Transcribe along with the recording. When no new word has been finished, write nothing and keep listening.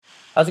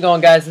How's it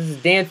going, guys? This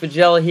is Dan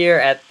Fagella here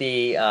at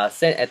the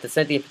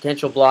Sentient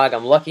Potential blog.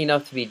 I'm lucky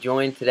enough to be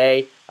joined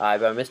today by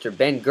Mr.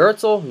 Ben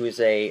Goertzel, who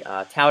is a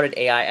touted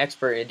AI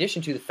expert, in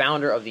addition to the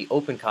founder of the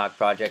OpenCog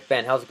project.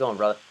 Ben, how's it going,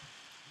 brother?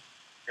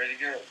 Pretty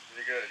good,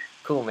 pretty good.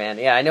 Cool, man.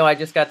 Yeah, I know I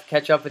just got to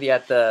catch up with you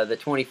at the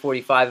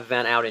 2045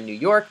 event out in New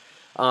York.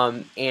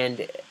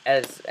 And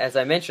as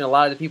I mentioned, a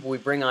lot of the people we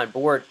bring on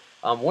board,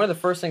 one of the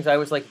first things I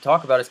always like to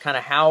talk about is kind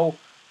of how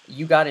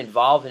you got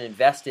involved and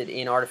invested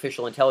in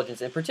artificial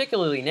intelligence, and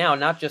particularly now,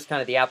 not just kind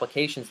of the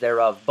applications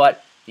thereof,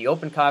 but the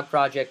OpenCog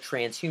project,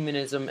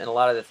 transhumanism, and a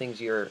lot of the things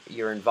you're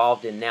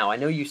involved in now. I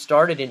know you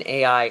started in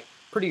AI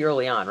pretty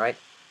early on, right?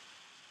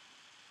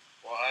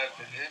 Well, I've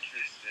been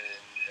interested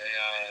in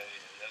AI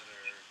and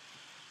other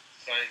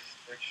science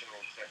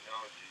fictional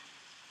technologies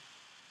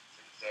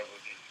since I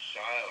was a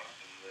child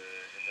in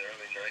the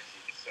early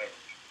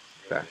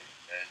 1970s, Okay. really.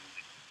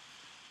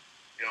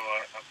 And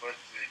I went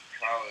to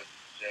college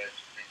at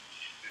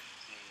age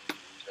 15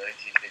 in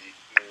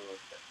 1982.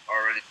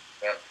 Already,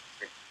 that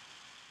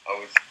I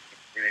was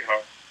pretty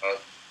hard about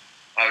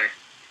how to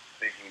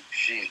thinking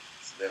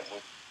machines that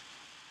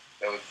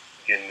would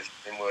think in the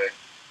same way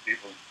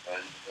people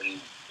and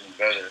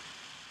better.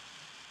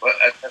 But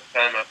at that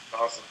time, I was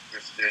also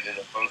interested in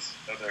a host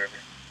of other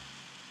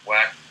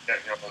whack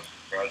technology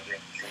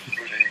projects,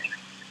 including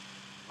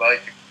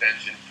life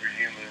extension for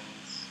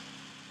humans,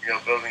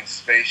 building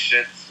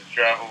spaceships to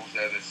travel to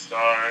other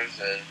stars,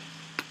 and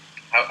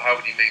how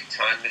would you make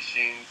time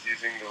machines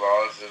using the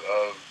laws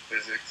of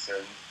physics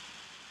and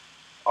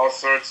all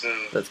sorts of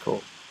That's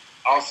cool.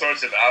 all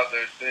sorts of out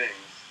there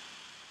things.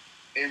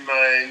 In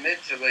my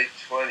mid to late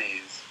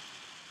 20s,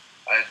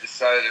 I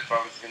decided if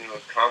I was going to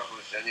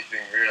accomplish anything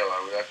real, I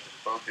would have to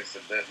focus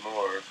a bit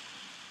more.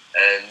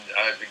 And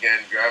I began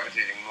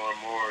gravitating more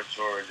and more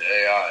toward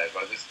AI.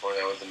 By this point,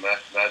 I was a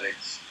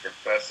mathematics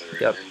professor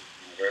Yep. in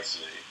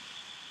university.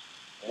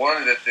 One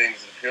of the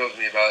things that appealed to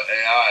me about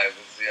AI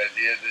was the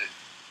idea that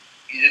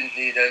you didn't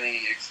need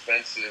any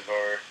expensive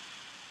or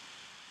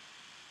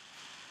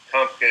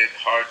complicated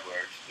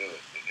hardware to do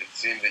it. It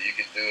seemed that you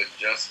could do it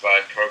just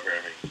by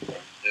programming.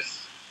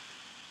 Just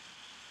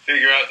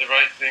figure out the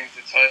right thing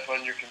to type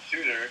on your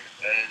computer,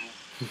 and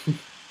the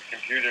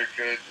computer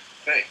could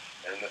think.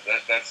 And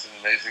that's an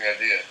amazing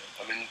idea.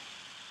 I mean,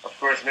 of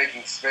course,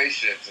 making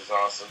spaceships is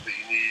awesome, but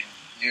you need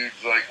huge,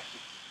 like,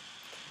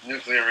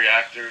 nuclear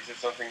reactors or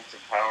something to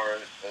power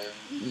it.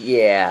 And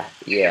Yeah,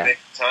 you can yeah. make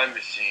a time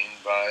machine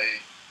by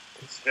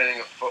spinning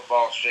a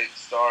football-shaped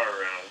star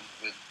around.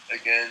 But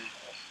again,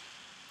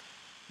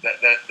 that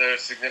there are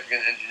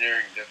significant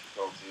engineering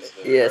difficulties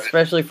Yeah, there, right?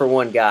 especially for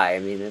one guy. I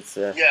mean, it's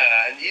Yeah,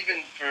 and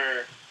even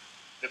for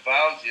the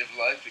biology of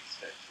life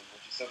extension,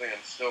 which is something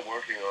I'm still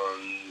working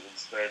on in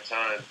spare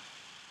time,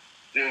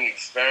 doing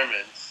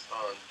experiments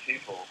on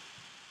people.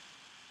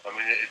 I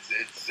mean,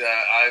 it's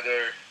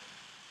either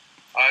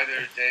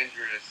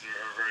dangerous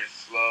or very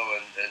slow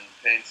and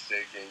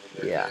painstaking,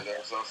 and yeah,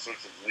 there's all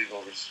sorts of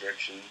legal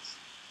restrictions.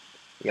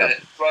 And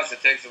yep. plus,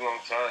 it takes a long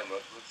time.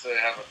 Let's say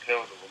I have a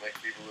pill that will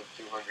make people live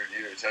 200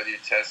 years. How do you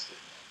test it?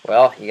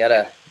 Well, you In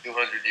gotta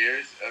 200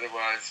 years?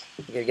 Otherwise,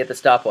 you gotta get the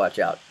stopwatch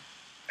out.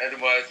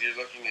 otherwise you're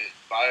looking at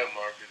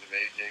biomarkers of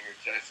aging or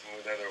testing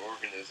with other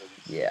organisms.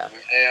 Yeah, I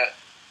mean, AI,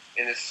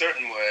 in a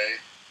certain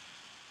way,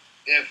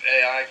 if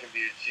AI can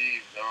be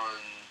achieved on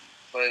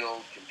plain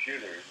old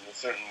computers, in a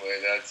certain way,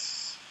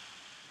 that's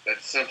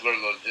simpler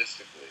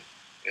logistically.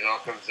 It all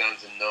comes down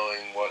to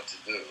knowing what to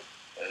do,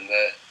 and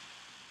that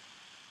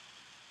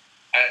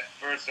at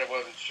first I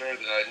wasn't sure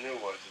that I knew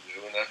what to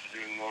do, and after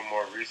doing more and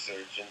more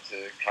research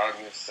into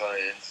cognitive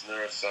science,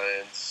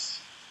 neuroscience,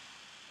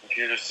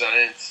 computer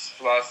science,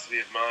 philosophy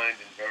of mind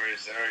in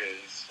various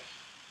areas,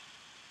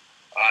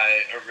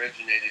 I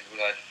originated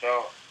what I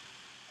felt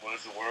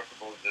was a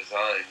workable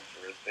design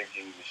for a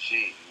thinking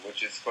machine,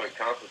 which is quite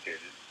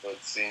complicated,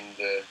 but seemed,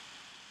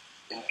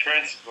 in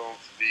principle,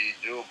 to be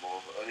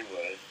doable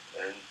anyway.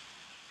 And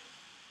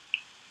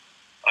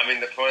I mean,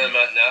 the point I'm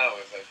at now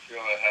is I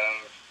feel I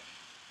have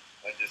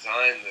a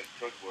design that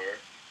could work.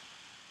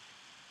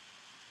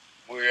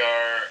 We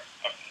are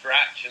a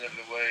fraction of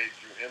the way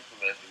through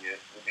implementing it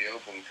with the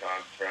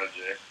OpenCog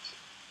project.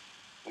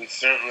 We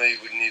certainly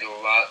would need a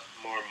lot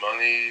more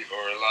money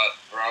or a lot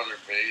broader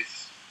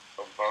base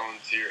of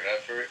volunteer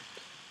effort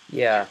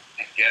yeah.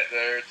 to get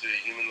there to a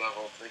human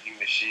level thinking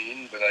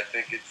machine, but I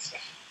think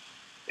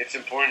it's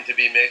important to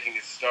be making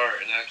a start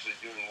and actually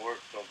doing work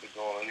toward the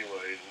goal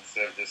anyway,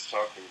 instead of just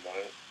talking about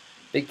it.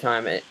 Big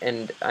time.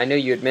 And I know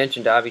you had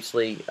mentioned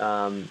obviously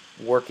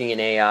working in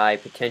AI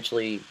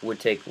potentially would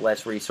take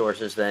less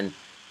resources than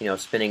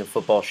spinning a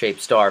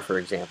football-shaped star, for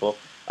example.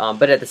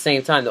 But at the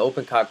same time, the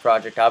OpenCog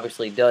project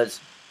obviously does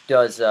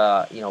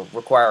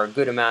require a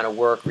good amount of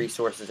work,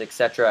 resources,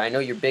 etc. I know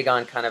you're big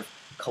on kind of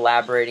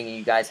collaborating, and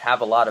you guys have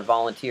a lot of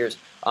volunteers.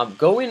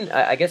 Go in,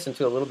 I guess,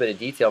 into a little bit of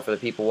detail for the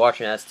people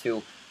watching as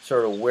to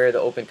sort of where the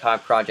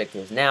OpenCog project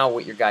is now,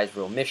 what your guys'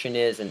 real mission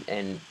is,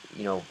 and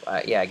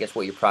yeah, I guess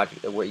what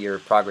your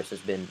progress has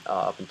been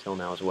up until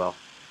now as well.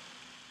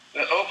 The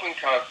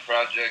OpenCog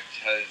project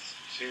has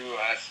two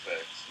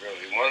aspects.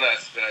 really. One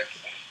aspect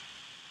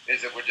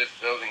is that we're just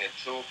building a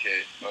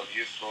toolkit of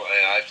useful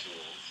AI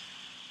tools,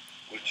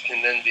 which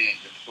can then be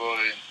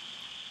deployed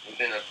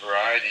within a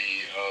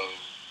variety of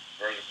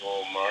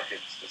vertical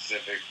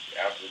market-specific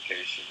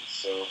applications.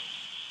 So,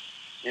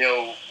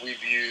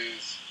 we've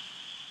used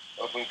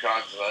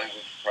OpenCog's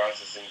language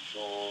processing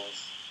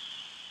tools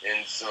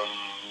in some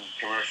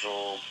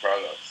commercial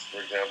products.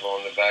 For example,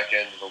 on the back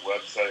end of a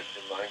website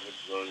for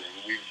language learning,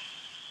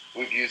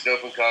 we've used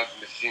OpenCog's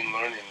machine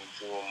learning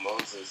tool,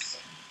 Moses,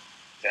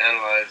 to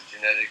analyze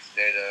genetics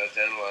data,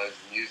 to analyze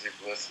music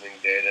listening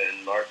data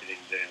and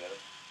marketing data.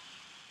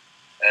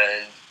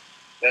 And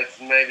that's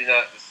maybe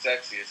not the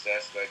sexiest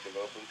aspect of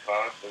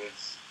OpenCog, but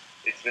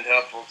it's been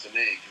helpful to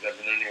me because I've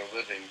been earning a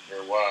living for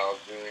a while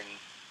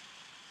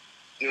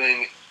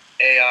doing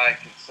AI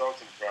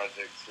consulting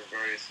projects for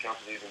various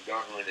companies and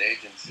government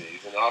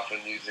agencies, and often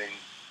using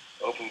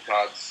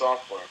OpenCog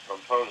software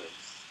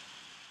components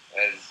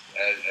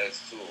as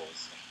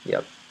tools.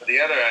 Yep. But the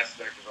other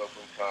aspect of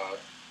OpenCog,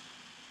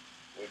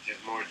 which is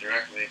more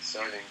directly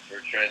exciting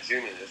for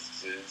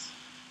transhumanists, is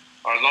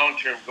our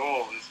long-term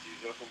goal is to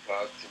use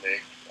OpenCog to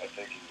make a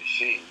thinking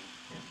machine.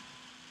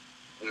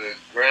 The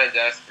grand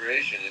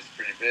aspiration is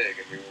pretty big.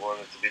 I mean, we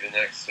want it to be the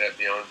next step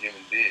beyond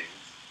human beings.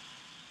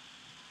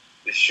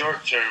 The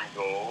short-term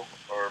goal,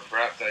 or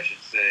perhaps I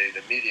should say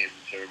the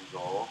medium-term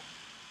goal,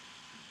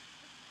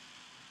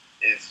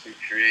 is to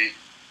create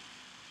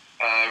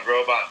a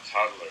robot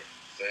toddler,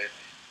 say,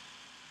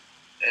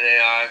 an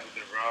AI with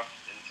the rough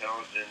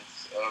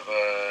intelligence of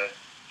a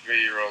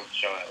 3-year-old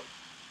child.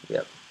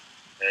 Yep.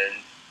 And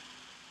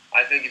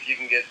I think if you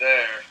can get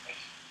there,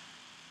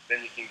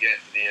 then you can get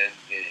to the end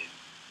game.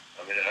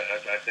 I mean,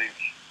 I think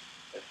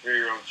a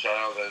 3-year-old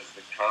child has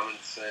the common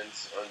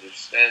sense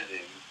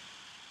understanding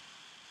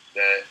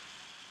that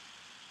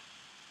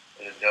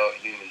an adult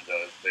human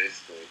does,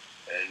 basically.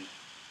 And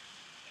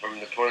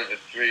from the point of the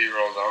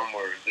 3-year-old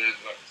onward, there's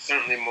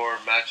certainly more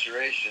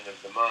maturation of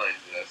the mind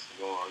that has to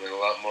go on, and a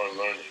lot more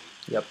learning.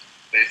 Yep.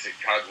 Basic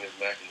cognitive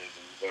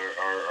mechanisms are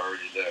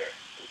already there.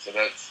 And so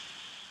that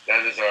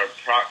is our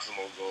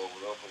proximal goal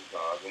with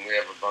OpenCog, and we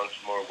have a bunch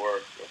more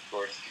work, of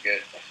course, to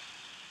get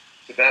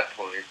to that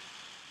point.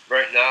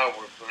 Right now,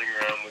 we're playing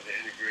around with the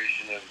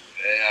integration of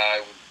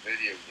AI with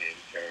video game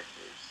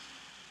characters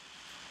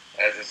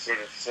as a sort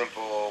of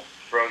simple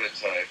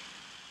prototype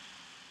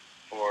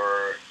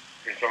for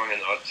controlling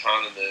an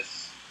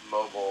autonomous,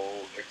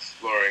 mobile,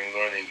 exploring,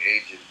 learning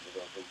agent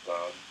with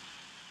OpenCog.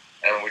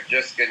 And we're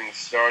just getting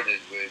started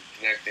with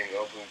connecting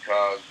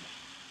OpenCog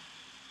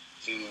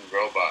to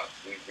robots.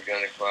 We've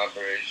begun a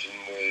collaboration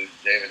with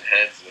David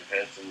Hanson of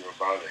Hanson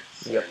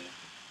Robotics. Yep. And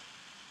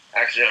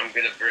actually, I'm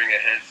going to bring a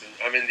Hanson.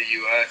 I'm in the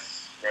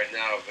U.S. right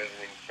now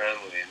visiting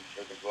family and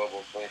for the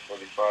Global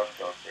 2045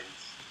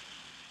 conference.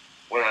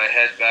 When I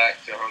head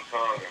back to Hong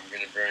Kong, I'm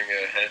going to bring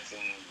a Hanson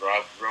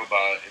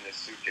robot in a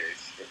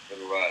suitcase for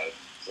the lab.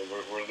 So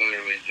we're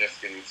literally just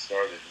getting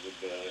started with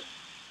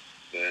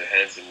the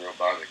Hanson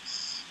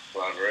Robotics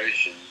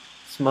collaboration.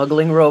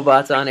 Smuggling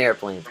robots on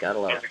airplanes. Gotta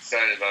love it. I'm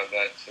excited about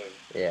that too.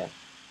 Yeah.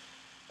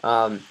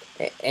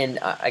 And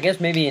I guess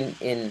maybe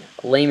in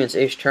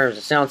layman's-ish terms,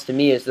 it sounds to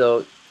me as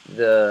though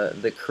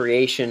the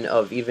creation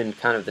of even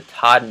kind of the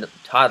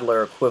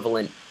toddler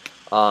equivalent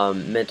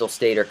mental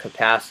state or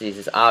capacities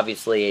is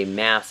obviously a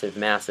massive,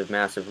 massive,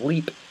 massive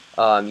leap.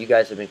 You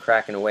guys have been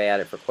cracking away at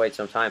it for quite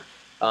some time.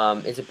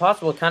 Is it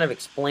possible to kind of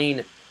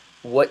explain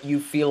what you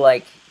feel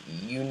like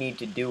you need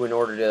to do in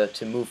order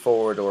to move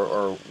forward,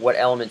 or what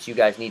elements you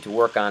guys need to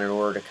work on in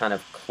order to kind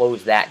of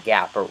close that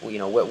gap, or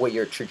what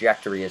your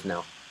trajectory is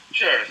now?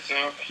 Sure.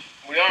 So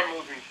we are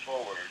moving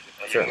forward.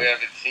 I mean, we have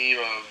a team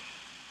of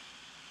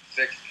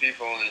 6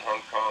 people in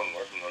Hong Kong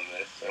working on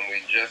this, and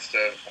we just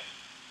have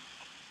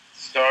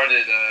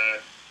started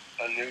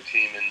a new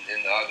team in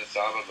Addis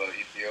Ababa,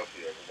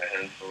 Ethiopia, with a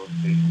handful of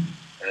people.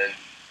 And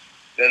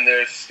then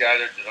there's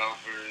scattered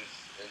developers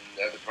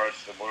in other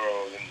parts of the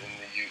world,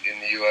 in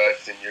the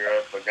U.S., in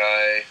Europe,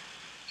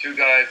 2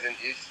 guys in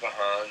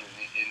Isfahan,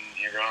 in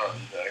Iran,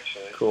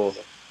 actually. Cool.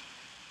 So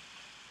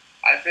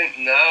I think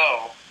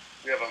now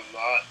we have a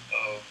lot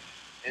of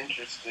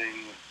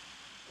interesting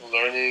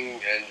learning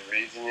and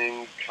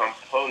reasoning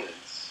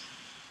components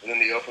within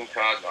the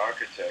OpenCog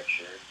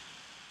architecture,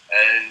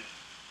 and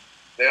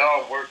they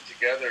all work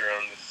together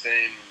on the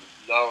same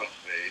knowledge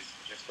base,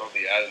 which is called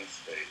the atom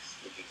space,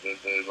 which is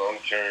the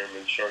long-term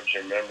and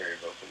short-term memory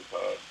of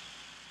OpenCog.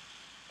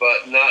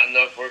 But not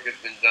enough work has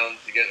been done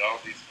to get all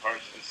these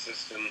parts of the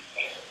system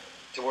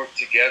to work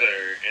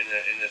together in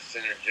a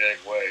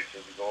synergetic way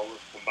for the goal of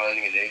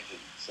combining an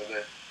agent. So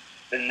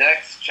the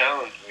next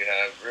challenge we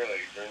have,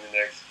 really, during the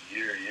next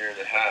year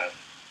and a half,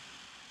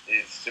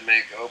 is to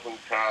make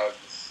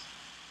OpenCog's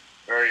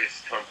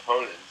various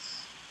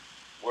components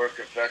work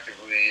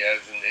effectively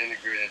as an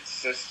integrated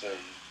system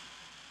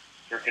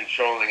for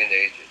controlling an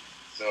agent.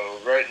 So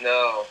right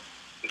now,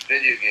 the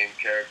video game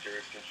character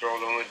is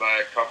controlled only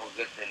by a couple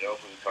different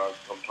OpenCog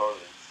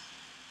components.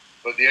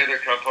 But the other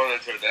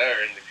components are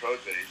there in the code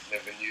base and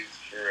have been used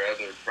for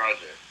other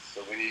projects.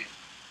 So we need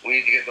we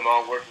need to get them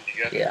all working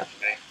together Yeah. to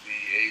make the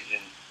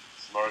agent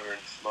smarter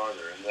and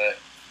smarter. And that,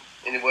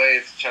 in a way,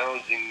 it's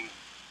challenging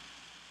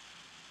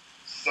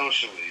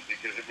socially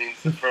because it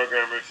means the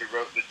programmers who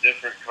wrote the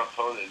different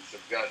components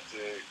have got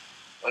to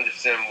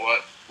understand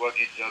what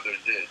each other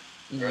did.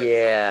 Right?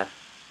 Yeah. So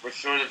we're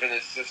sort of in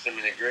a system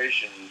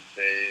integration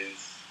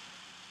phase,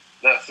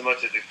 not so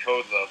much at the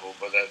code level,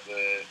 but at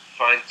the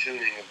fine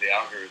tuning of the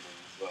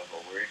algorithms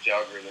level, where each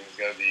algorithm's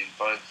got to be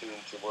fine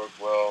tuned to work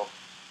well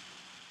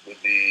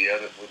with the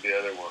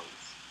other ones.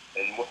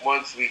 And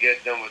once we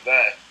get done with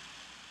that,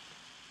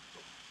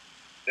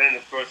 then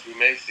of course we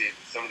may see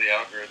that some of the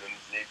algorithms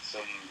need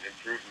some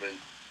improvement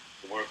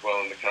to work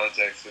well in the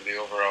context of the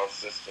overall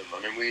system.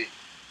 I mean,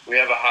 we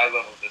have a high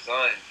level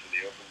design for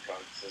the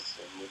OpenCog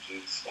system, which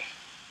is,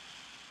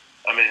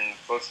 I mean,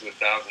 close to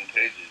 1,000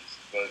 pages,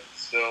 but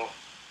still,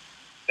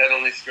 that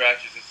only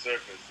scratches the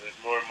surface. There's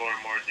more and more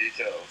and more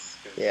details.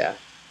 Yeah.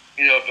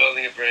 You know,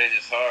 building a brain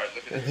is hard.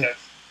 Look at the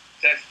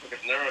textbook of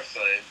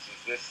neuroscience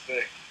is this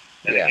thick.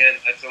 And Yeah. again,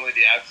 that's only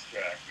the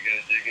abstract. You got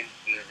to dig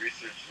into the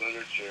research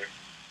literature,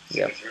 see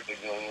Yep. what's really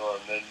going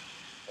on. Then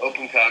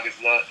OpenCog is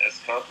not as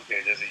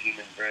complicated as a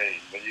human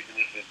brain, but even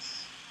if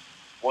it's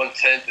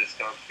 1/10 as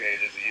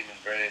complicated as a human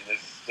brain,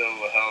 there's still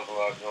a hell of a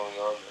lot going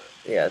on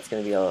there. Yeah, it's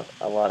going to be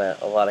a lot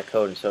of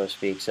code, so to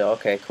speak. So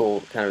okay,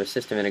 cool, kind of a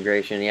system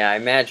integration. Yeah, I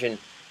imagine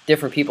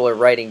different people are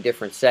writing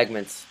different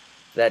segments.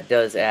 That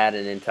does add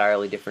an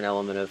entirely different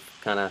element of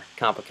kind of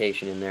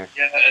complication in there.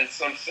 Yeah, and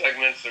some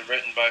segments are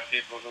written by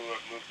people who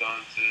have moved on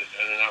to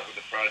and are not with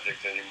the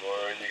project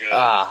anymore, and you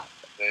gotta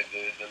they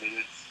did. I mean,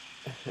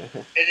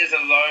 it is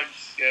a large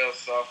scale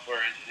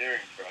software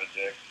engineering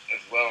project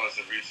as well as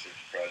a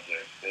research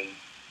project, and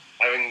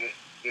having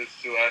those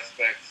two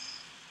aspects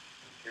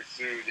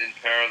pursued in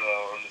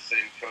parallel on the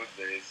same code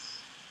base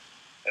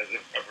has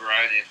a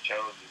variety of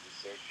challenges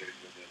associated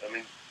with it. I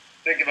mean,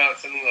 think about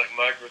something like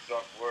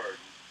Microsoft Word.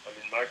 I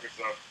mean,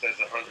 Microsoft has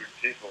 100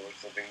 people or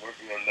something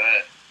working on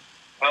that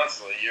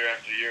constantly, year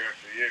after year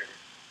after year.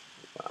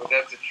 Wow. But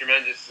that's a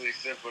tremendously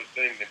simpler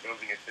thing than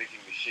building a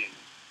thinking machine.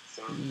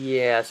 So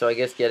yeah, so I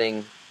guess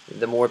getting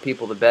the more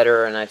people, the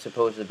better, and I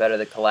suppose the better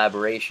the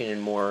collaboration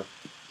and more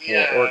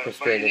orchestrated.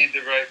 But you need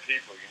the right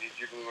people. You need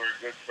people who are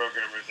good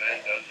programmers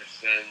and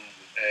understand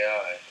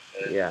AI.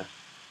 And yeah.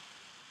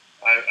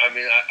 I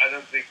mean, I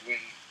don't think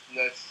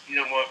you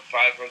don't want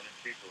 500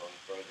 people on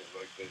a project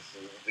like this.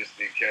 It would just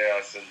be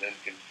chaos and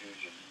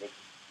confusion. But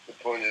the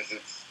point is,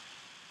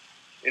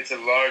 it's a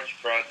large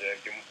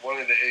project, and one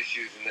of the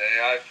issues in the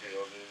AI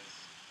field is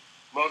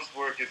most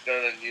work is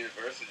done in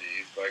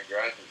universities by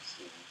graduate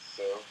students.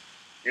 So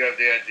you have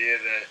the idea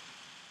that,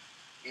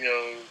 you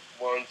know,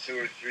 1, 2,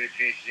 or 3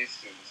 PhD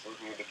students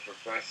working with a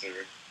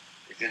professor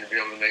is going to be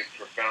able to make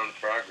profound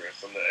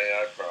progress on the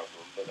AI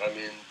problem. But I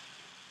mean,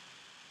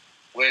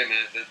 wait a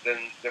minute,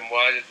 then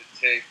why does it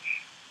take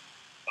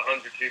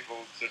 100 people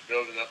to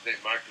build and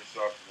update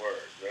Microsoft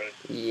Word, right?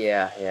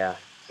 Yeah, yeah.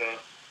 So,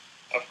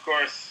 of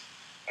course,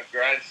 a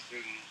grad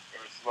student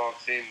or a small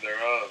team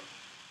thereof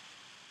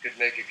could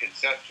make a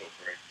conceptual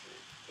breakthrough.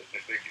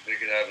 If they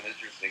could have an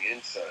interesting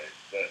insight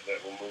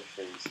that will move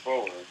things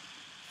forward.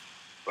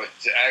 But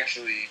to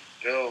actually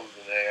build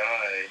an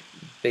AI,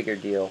 bigger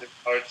deal,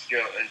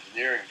 large-scale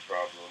engineering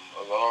problem,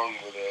 along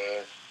with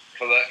a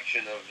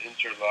collection of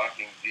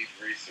interlocking deep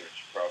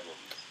research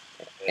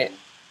problems.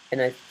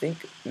 And I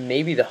think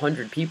maybe the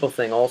 100 people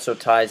thing also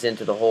ties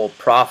into the whole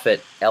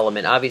profit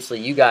element. Obviously,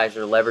 you guys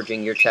are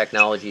leveraging your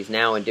technologies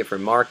now in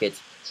different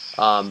markets,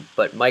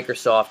 but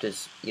Microsoft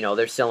is, you know,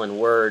 they're selling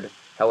Word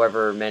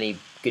however many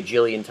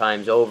gajillion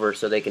times over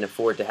so they can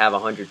afford to have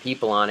 100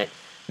 people on it.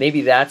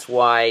 Maybe that's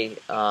why,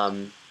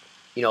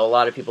 you know, a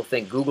lot of people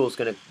think Google's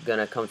gonna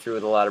come through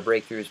with a lot of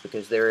breakthroughs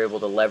because they're able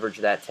to leverage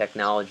that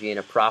technology in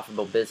a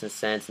profitable business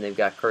sense, and they've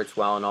got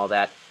Kurzweil and all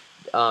that.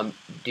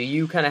 Do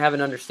you kind of have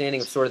an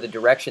understanding of sort of the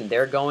direction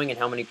they're going and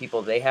how many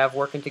people they have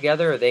working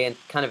together? Or are they in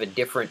kind of a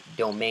different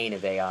domain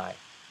of AI?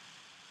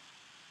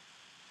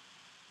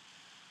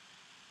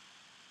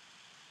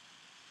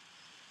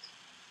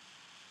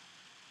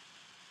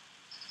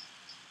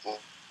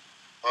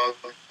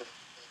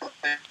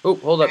 Oh,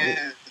 hold up.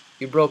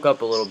 You broke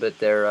up a little bit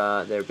there,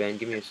 Ben.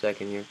 Give me a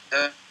second here.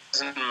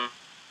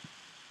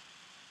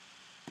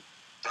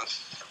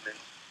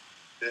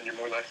 Then you're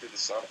more likely to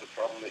solve the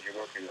problem that you're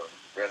working on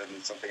rather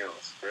than something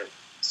else, right?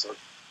 So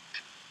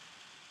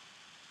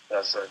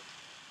that's it.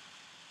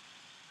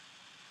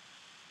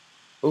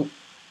 Oh,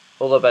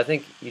 hold up. I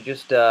think you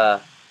just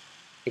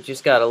it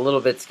just got a little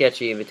bit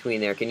sketchy in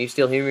between there. Can you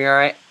still hear me all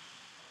right?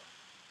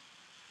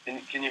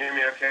 Can you hear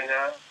me okay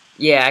now?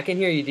 Yeah, I can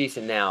hear you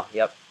decent now.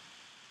 Yep.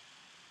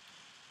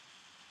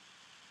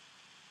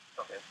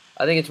 Okay.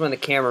 I think it's when the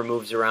camera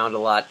moves around a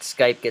lot.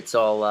 Skype gets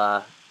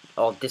all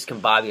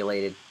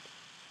discombobulated.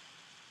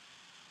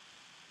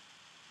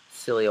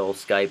 Silly old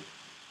Skype.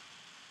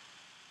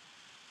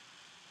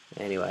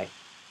 Anyway.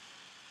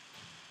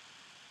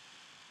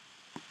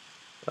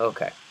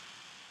 Okay.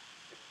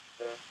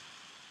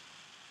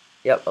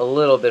 Yep, a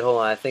little bit.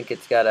 Hold on. I think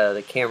it's got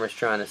the camera's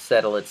trying to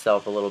settle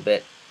itself a little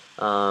bit.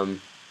 Let's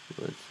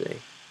see.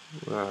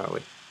 Where are we?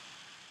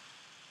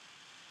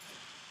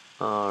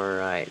 All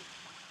right.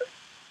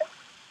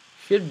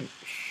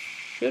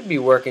 Should be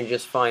working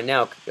just fine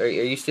now. Are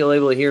you still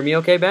able to hear me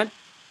okay, Ben?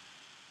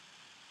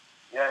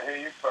 Yeah, I hear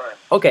you fine.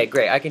 Okay,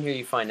 great. I can hear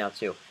you fine now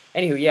too.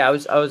 Anywho, yeah,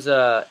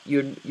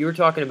 you were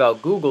talking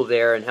about Google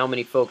there and how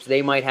many folks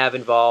they might have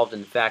involved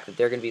and the fact that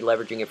they're going to be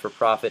leveraging it for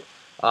profit.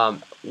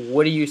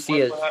 What do you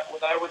see as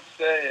What I would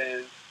say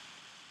is,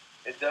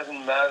 it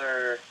doesn't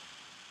matter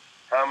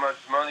how much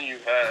money you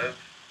have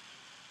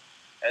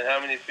and how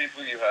many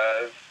people you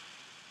have.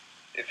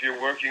 If you're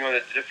working on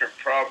a different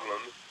problem,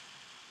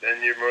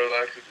 then you're more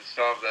likely to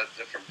solve that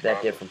different problem.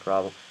 that different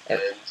problem?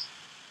 And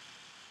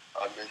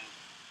I mean,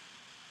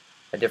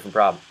 A different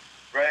problem.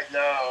 right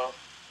now,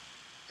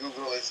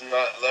 Google is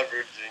not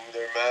leveraging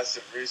their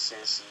massive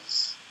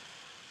resources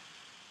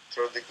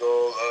toward the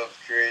goal of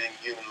creating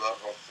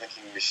human-level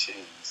thinking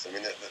machines. I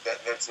mean,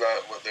 that's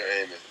not what their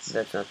aim is.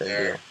 That's not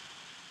their deal.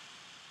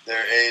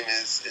 Their aim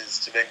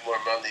is to make more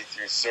money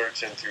through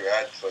search and through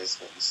ad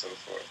placement and so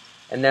forth.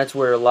 And that's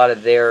where a lot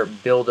of their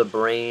build a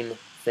brain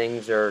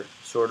things are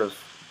sort of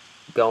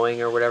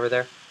going or whatever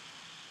there.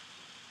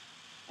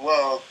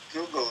 Well,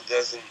 Google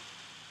doesn't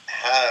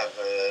have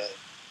a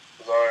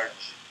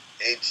large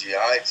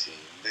AGI team.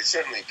 They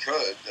certainly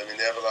could. I mean,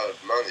 they have a lot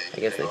of money. I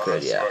guess they a lot could,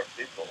 of yeah. Smart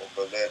people,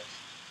 but that,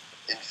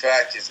 in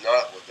fact, is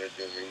not what they're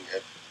doing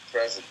at the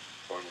present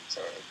point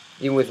in time.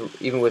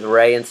 Even with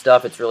Ray and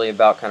stuff, it's really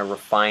about kind of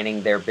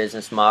refining their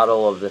business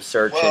model of the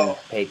search and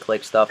pay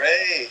click stuff.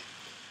 Ray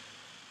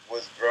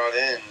was brought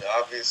in,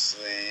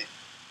 obviously,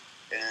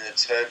 in an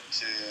attempt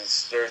to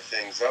stir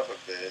things up a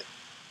bit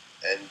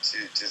and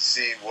to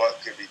see what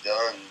could be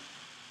done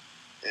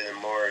in a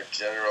more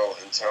general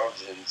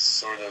intelligence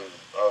sort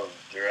of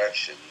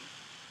direction.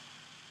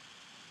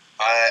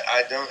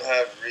 I don't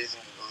have reason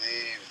to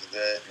believe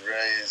that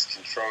Ray is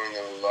controlling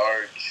a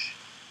large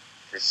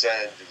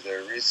percentage of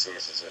their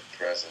resources at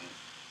present,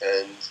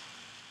 and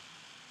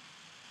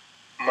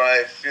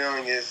my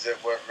feeling is that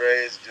what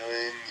Ray is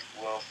doing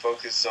will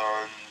focus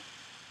on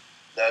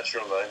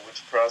natural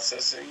language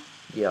processing.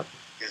 Yep.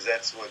 Because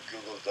that's what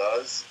Google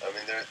does. I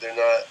mean,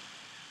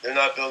 they're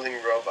not building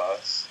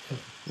robots.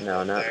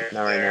 No, not right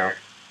now.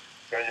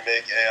 Trying to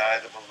make AI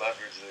that will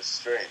leverage their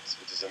strengths,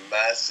 which is a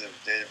massive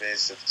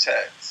database of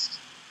text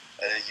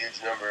and a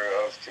huge number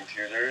of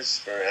computers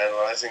for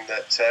analyzing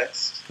that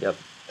text. Yep.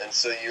 And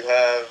so you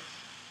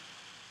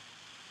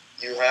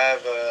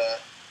have a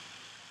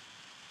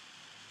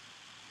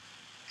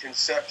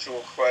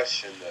conceptual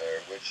question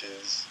there, which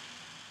is,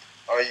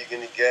 are you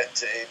going to get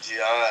to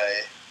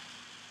AGI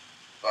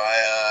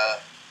by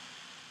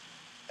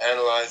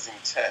analyzing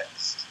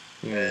text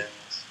and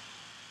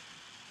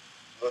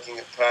looking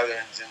at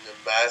patterns in the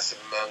massive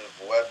amount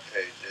of web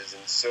pages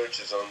and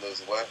searches on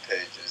those web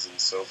pages and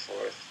so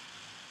forth?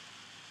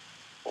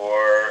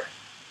 Or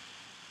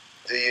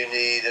do you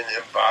need an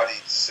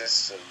embodied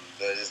system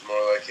that is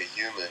more like a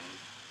human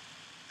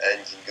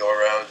and can go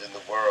around in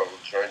the world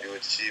trying to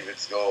achieve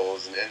its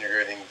goals and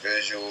integrating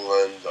visual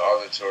and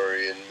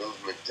auditory and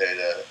movement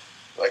data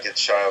like a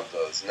child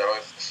does? Now,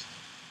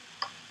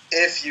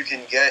 if you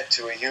can get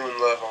to a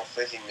human-level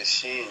thinking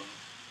machine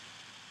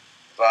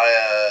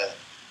via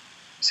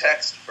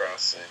text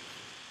processing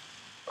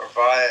or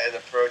via an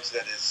approach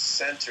that is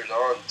centered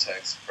on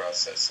text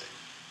processing,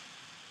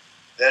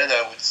 then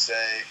I would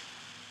say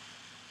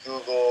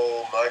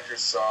Google,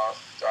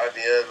 Microsoft,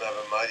 IBM have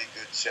a mighty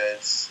good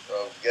chance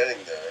of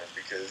getting there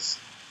because,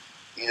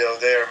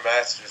 they are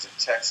masters of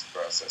text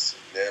processing.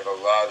 They have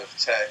a lot of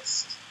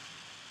text,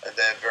 and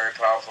they have very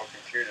powerful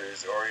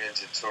computers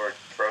oriented toward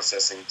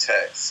processing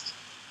text.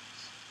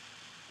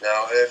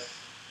 Now, if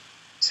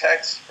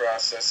text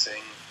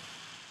processing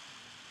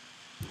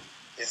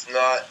is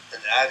not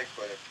an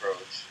adequate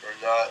approach or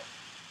not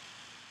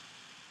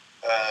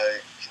a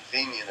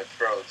convenient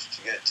approach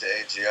to get to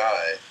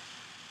AGI,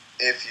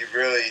 if you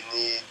really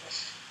need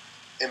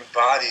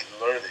embodied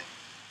learning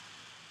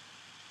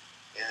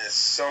in a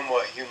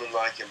somewhat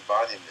human-like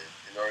embodiment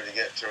in order to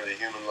get toward a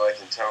human-like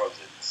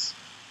intelligence,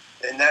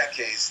 in that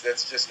case,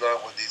 that's just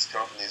not what these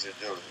companies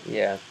are doing.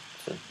 Yeah.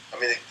 I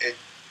mean,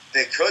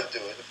 they could do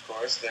it, of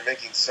course. They're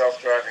making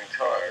self-driving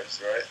cars,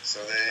 right? So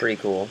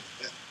pretty cool.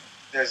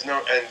 There's no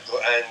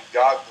and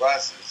God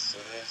glasses. So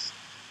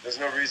there's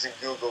no reason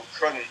Google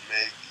couldn't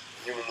make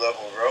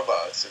human-level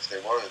robots if they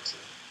wanted to.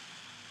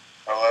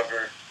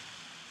 However,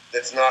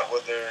 that's not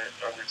what they're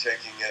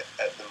undertaking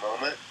at the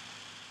moment.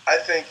 I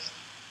think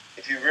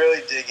if you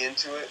really dig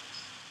into it,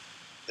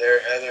 there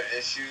are other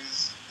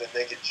issues that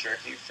make it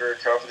tricky for a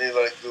company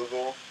like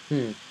Google.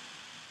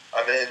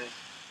 I mean,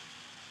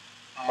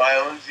 my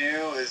own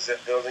view is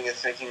that building a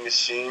thinking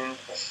machine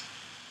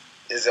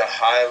is a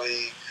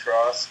highly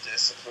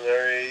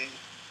cross-disciplinary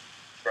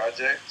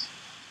project.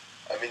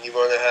 I mean, you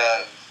want to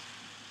have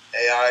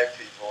AI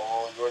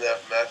people, you want to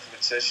have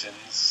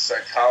mathematicians,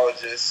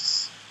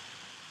 psychologists,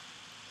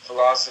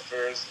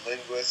 philosophers,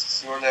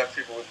 linguists. You want to have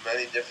people with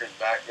many different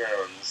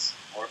backgrounds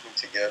working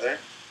together.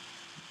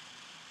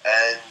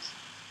 And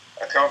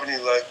a company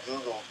like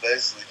Google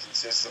basically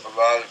consists of a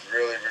lot of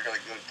really, really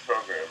good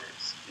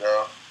programmers.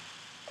 Now,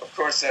 of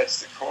course,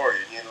 that's the core.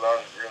 You need a lot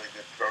of really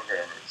good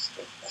programmers.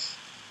 But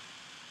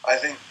I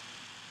think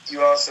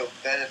you also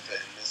benefit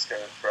in this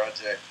kind of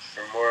project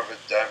from more of a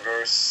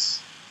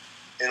diverse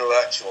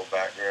intellectual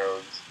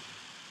background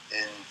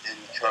in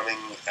coming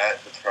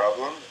at the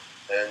problem.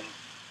 And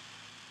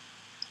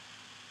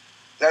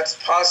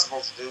that's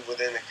possible to do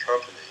within a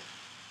company.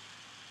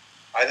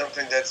 I don't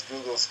think that's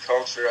Google's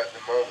culture at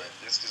the moment,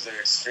 just because they're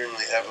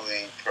extremely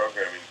heavily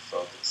programming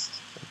focused.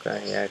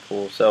 Okay, yeah,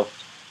 cool. So,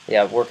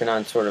 yeah, working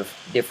on sort of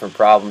different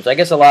problems. I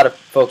guess a lot of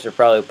folks are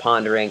probably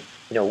pondering,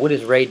 what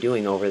is Ray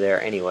doing over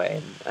there anyway?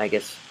 And I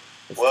guess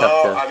it's tough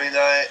Well, to. I mean,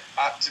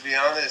 to be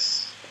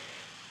honest,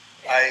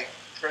 I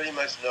pretty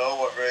much know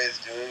what Ray is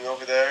doing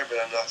over there, but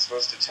I'm not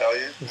supposed to tell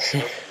you.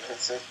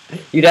 So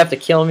You'd have to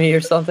kill me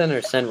or something,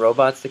 or send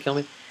robots to kill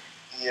me.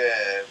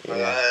 yeah, but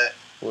Yeah,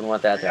 wouldn't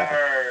want that we to happen.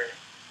 are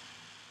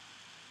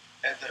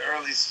at the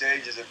early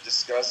stages of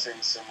discussing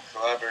some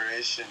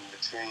collaboration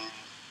between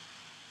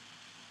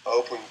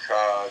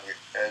OpenCog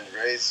and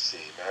Ray's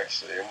team,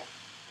 actually. And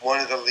one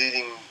of the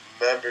leading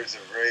members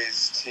of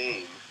Ray's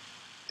team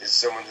is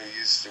someone who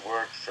used to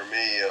work for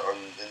me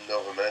in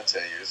Novamente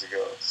years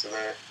ago. So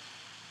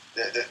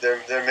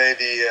there may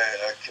be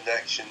a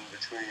connection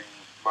between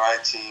my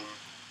team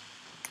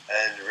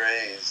and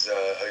Ray's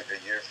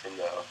a year from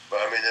now.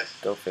 But I mean,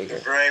 Go figure.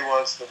 if Ray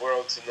wants the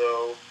world to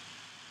know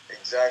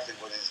exactly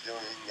what he's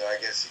doing,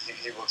 I guess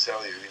he will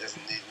tell you. He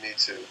doesn't need me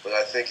to. But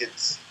I think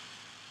it's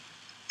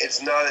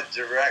not a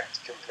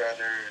direct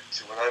competitor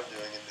to what I'm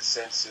doing in the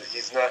sense that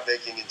he's not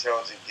making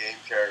intelligent game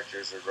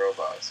characters or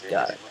robots. I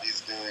mean, what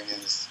he's doing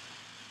is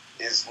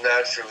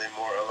naturally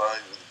more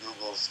aligned with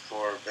Google's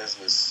core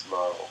business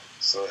model.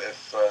 So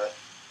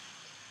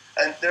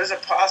and there's a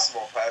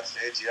possible path to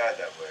AGI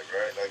that way,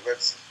 right? Like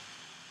let's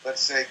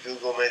say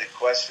Google made a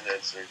question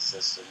answering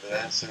system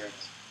that answered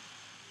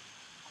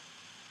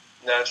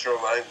natural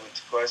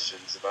language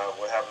questions about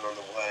what happened on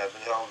the web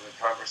and held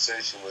a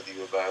conversation with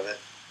you about it.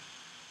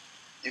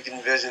 You can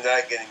envision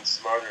that getting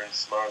smarter and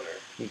smarter.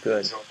 You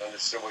could. So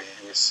understood what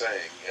you were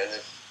saying, and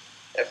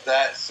if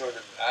that sort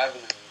of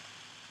avenue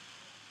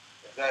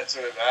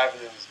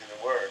is going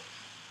to work,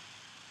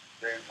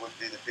 they would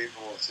be the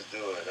people to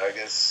do it. I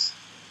guess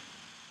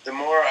the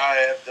more I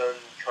have done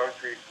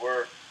concrete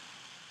work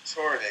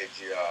toward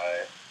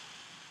AGI,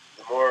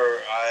 the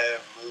more I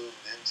have moved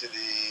into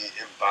the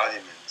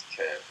embodiment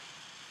camp.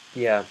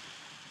 Yeah.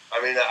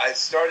 I mean, I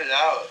started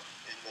out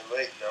in the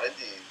late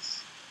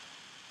 90s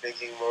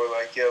thinking more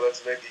like, yeah,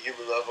 let's make a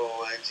human level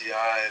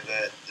AGI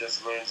that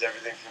just learns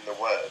everything from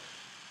the web.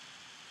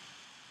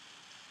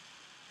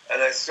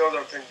 And I still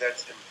don't think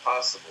that's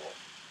impossible.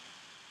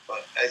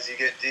 But as you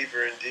get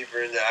deeper and deeper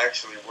into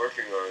actually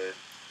working on it,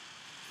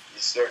 you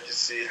start to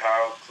see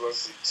how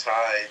closely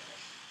tied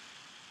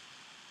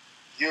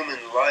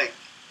human-like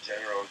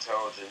general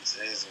intelligence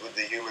is with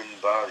the human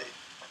body.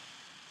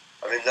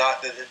 I mean,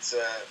 not that it's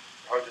a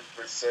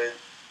 100%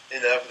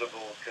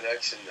 inevitable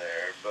connection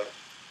there, but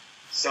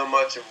so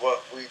much of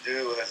what we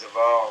do has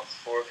evolved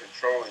for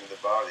controlling the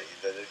body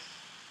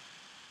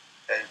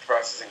and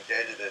processing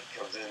data that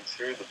comes in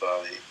through the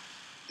body.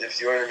 If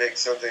you want to make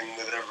something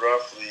with a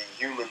roughly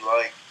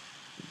human-like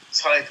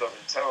type of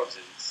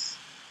intelligence,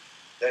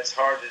 that's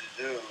harder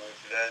to do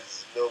if it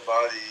has no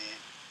body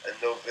and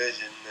no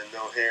vision and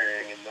no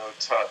hearing and no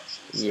touch.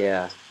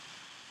 Yeah.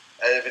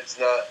 And if it's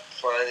not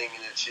planning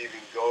and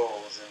achieving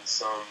goals in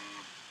some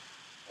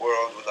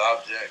world with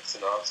objects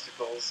and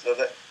obstacles, now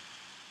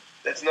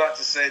that's not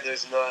to say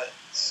there's not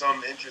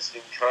some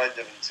interesting kind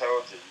of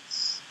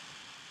intelligence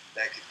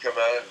that could come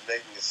out of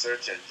making a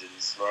search engine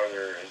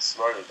smarter and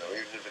smarter, though,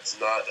 even if it's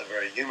not a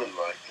very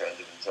human-like kind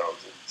of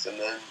intelligence. And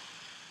then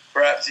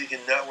perhaps you can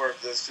network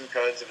those two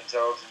kinds of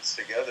intelligence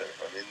together.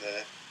 I mean,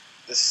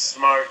 the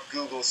smart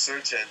Google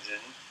search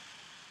engine,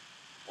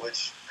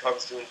 which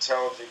comes to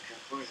intelligent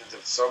conclusions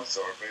of some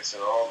sort based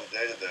on all the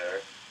data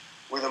there,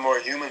 with a more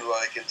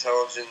human-like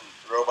intelligent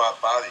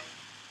robot body,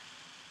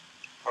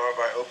 powered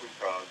by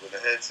OpenCog with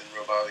a Hanson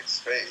robotic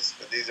space.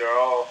 But these are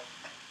all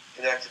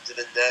connected to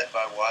the net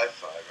by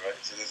Wi-Fi, right?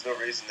 So there's no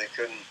reason they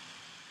couldn't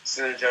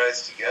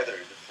synergize together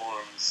to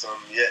form some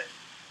yet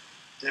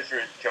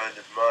different kind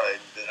of mind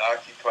that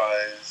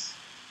occupies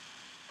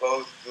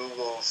both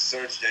Google's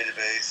search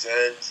database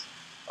and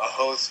a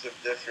host of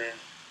different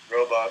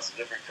robots of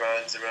different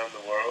kinds around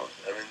the world.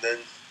 I mean,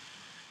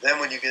 then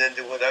when you get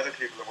into what other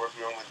people are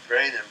working on with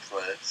brain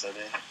implants, I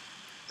mean,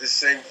 the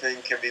same thing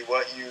can be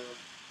what you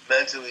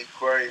mentally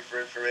query for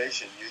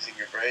information using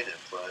your brain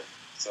implant.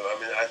 So, I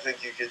mean, I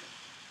think you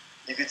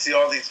could see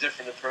all these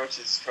different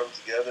approaches come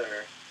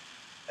together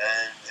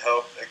and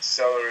help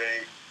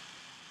accelerate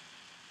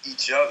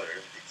each other.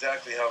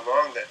 Exactly how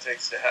long that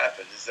takes to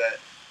happen, is that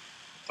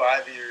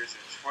 5 years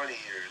or 20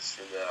 years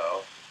from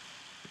now,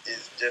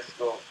 is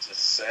difficult to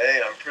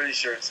say. I'm pretty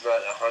sure it's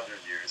not 100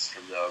 years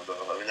from now,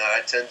 though. I mean,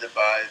 I tend to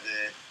buy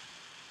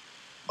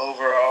the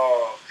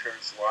overall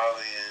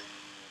Kurzweilian,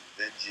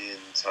 Vingian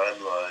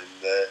timeline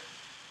that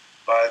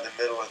by the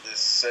middle of this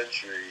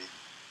century,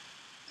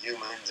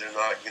 humans are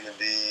not going to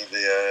be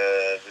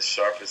the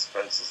sharpest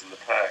pencils in the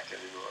pack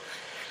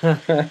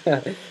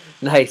anymore.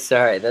 Nice.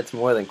 All right, that's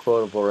more than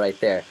quotable right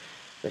there.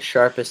 The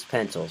sharpest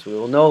pencils. We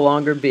will no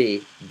longer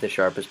be the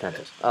sharpest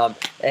pencils.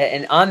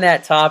 And on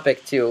that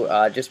topic too,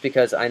 just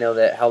because I know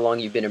that how long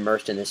you've been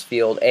immersed in this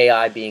field,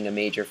 AI being a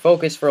major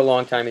focus for a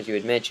long time, as you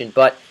had mentioned,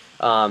 but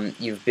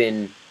you've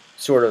been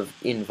sort of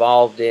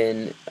involved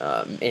in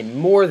and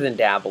more than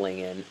dabbling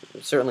in,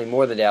 certainly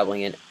more than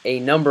dabbling in, a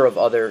number of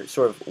other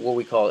sort of what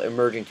we call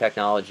emerging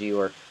technology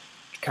or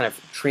kind of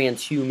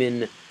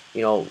transhuman,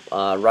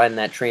 riding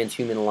that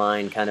transhuman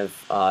line kind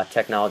of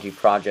technology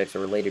projects or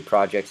related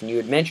projects. And you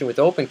had mentioned with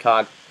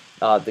OpenCog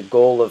the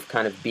goal of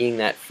kind of being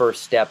that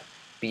first step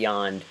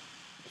beyond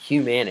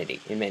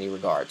humanity in many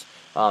regards.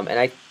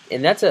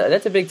 And that's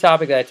a big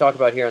topic that I talk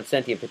about here on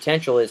Sentient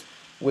Potential is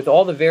with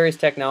all the various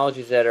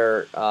technologies that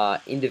are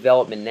in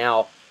development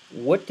now.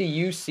 What do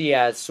you see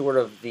as sort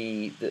of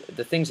the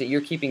things that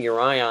you're keeping your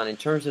eye on in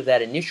terms of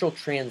that initial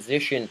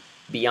transition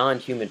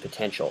beyond human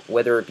potential,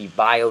 whether it be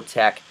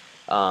biotech,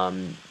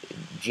 um,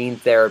 gene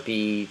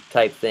therapy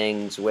type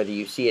things, whether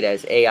you see it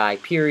as AI,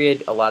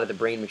 period. A lot of the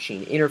brain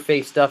machine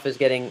interface stuff is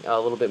getting a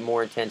little bit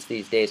more intense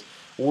these days.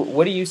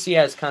 What do you see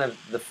as kind of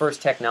the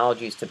first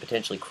technologies to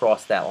potentially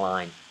cross that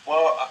line?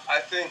 Well, I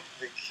think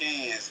the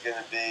key is going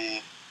to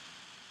be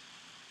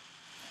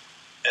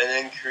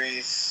an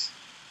increase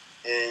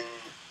in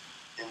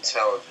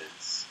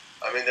intelligence.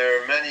 I mean,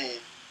 there are many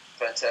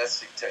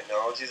fantastic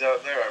technologies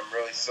out there. I'm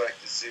really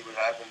psyched to see what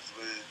happens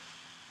with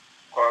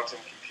quantum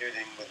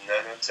computing, with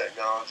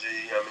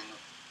nanotechnology. I mean,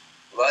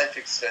 life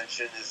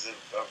extension is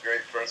of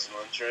great personal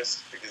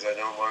interest because I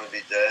don't want to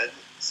be dead.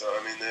 So,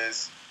 I mean,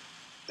 there's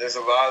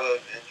a lot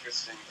of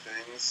interesting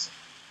things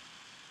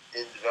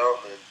in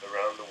development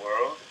around the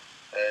world,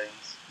 and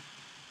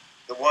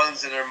the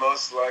ones that are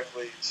most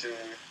likely to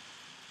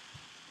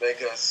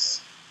make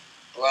us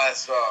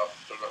blast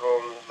off to the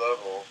whole new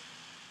level,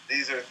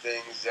 these are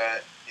things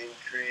that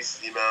increase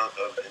the amount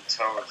of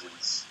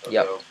intelligence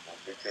Yep. available.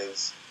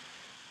 Because,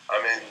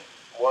 I mean,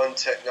 one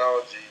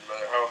technology, no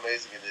matter how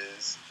amazing it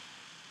is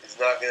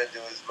not going to do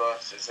as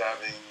much as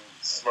having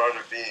smarter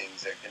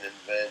beings that can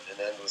invent an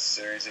endless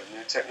series of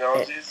new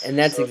technologies. And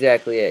that's So,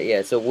 exactly it.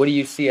 Yeah. So what do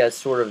you see as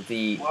sort of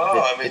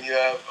well, I mean, you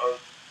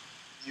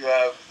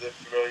have the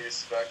familiar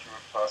spectrum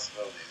of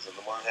possibilities. On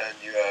the one hand,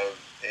 you have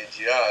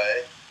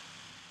AGI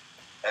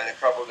and a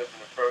couple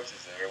different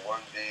approaches there. One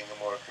being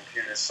a more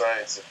computer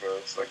science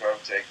approach, like I'm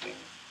taking.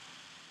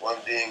 One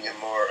being a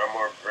more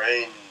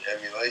brain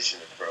emulation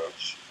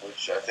approach,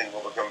 which I think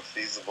will become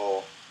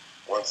feasible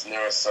once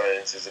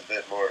neuroscience is a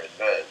bit more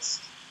advanced.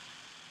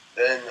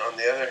 Then, on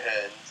the other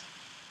hand,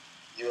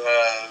 you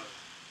have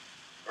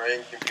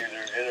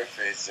brain-computer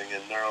interfacing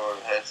and neural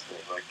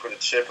enhancement, like put a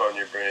chip on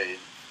your brain,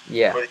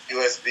 Yeah. put a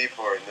USB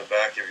port in the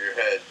back of your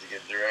head to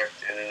get direct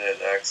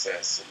internet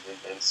access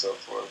and so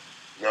forth.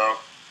 Now,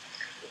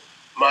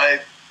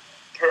 my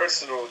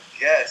personal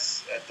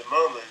guess at the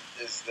moment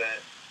is that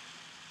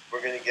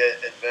we're going to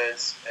get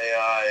advanced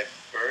AI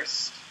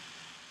first,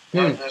 Hmm.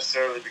 not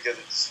necessarily because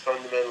it's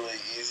fundamentally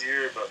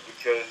easier, but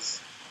because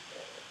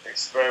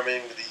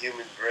experimenting with the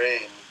human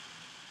brain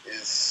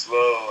is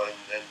slow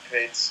and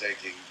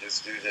painstaking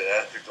just due to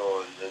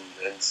ethical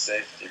and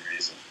safety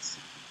reasons.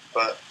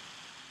 But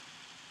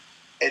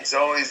it's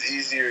always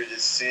easier to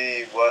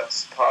see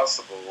what's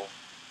possible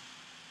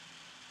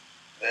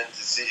than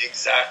to see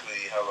exactly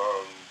how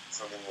long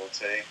something will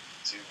take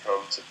to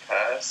come to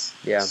pass.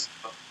 Yeah. So,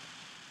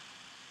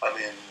 I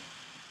mean,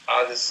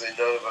 honestly,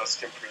 none of us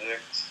can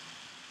predict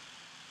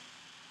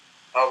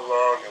how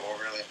long it will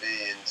really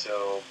be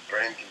until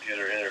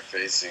brain-computer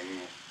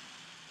interfacing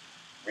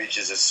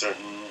reaches a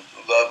certain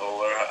level,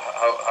 or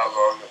how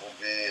long it will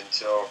be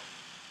until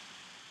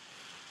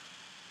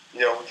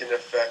we can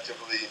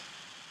effectively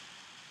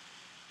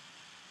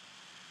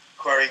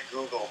query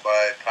Google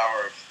by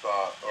power of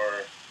thought,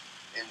 or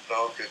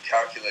invoke a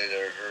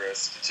calculator or a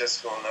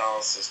statistical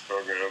analysis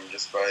program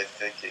just by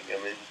thinking.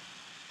 I mean,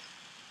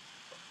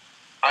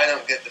 I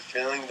don't get the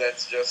feeling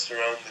that's just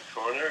around the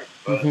corner,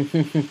 but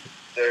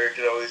there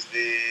could always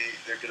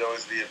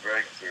be a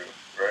breakthrough,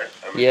 right?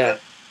 I mean, Yeah.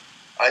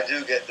 I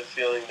do get the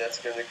feeling that's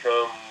going to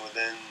come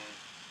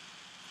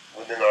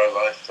within our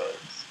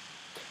lifetimes.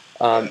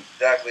 But Um,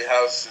 exactly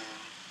how soon?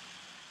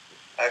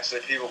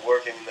 Actually, people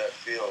working in that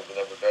field would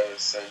have a better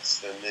sense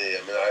than me.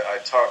 I mean, I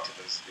talk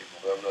to those people,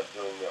 but I'm not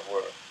doing that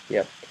work.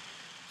 yeah.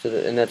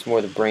 And that's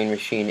more the brain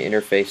machine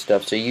interface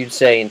stuff. So you'd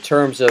say, in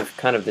terms of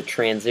kind of the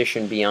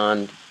transition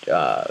beyond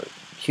uh,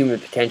 human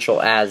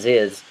potential as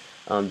is,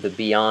 the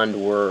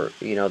beyond were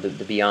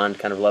the beyond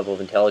kind of level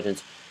of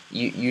intelligence.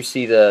 You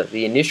see the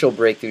initial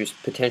breakthroughs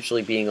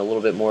potentially being a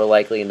little bit more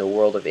likely in the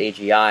world of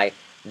AGI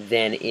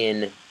than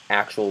in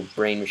actual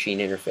brain machine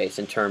interface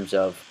in terms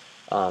of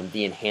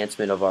the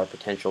enhancement of our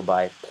potential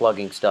by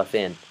plugging stuff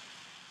in.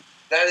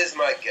 That is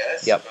my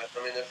guess, Yep. but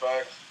I mean, if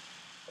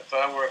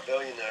I were a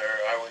billionaire,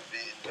 I would be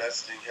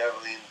investing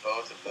heavily in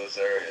both of those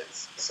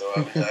areas. So I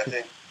mean, I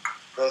think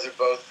those are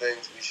both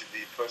things we should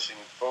be pushing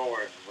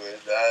forward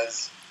with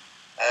as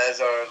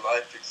our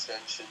life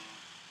extension,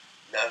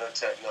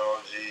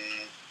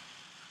 nanotechnology,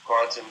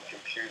 quantum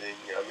computing.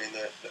 I mean,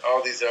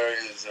 all these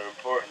areas are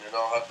important and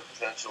all have the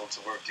potential to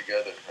work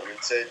together. I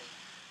mean, say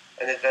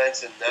an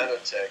advance in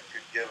nanotech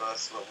could give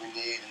us what we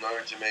need in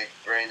order to make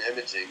brain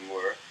imaging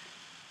work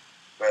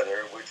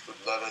better, which would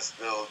let us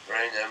build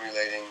brain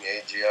emulating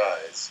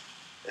AGIs.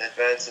 An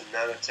advance in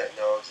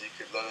nanotechnology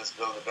could let us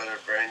build a better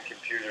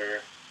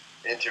brain-computer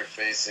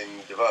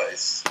interfacing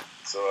device.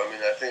 So, I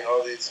mean, I think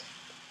all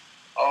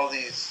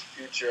these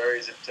future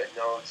areas of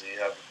technology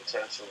have the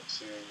potential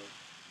to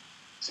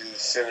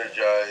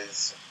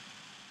synergize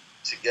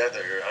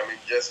together. I mean,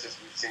 just as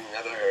we've seen in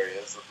other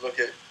areas. Look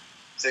at,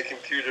 say,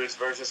 computers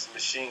versus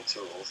machine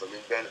tools. I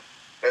mean,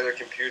 better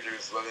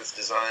computers let us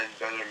design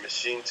better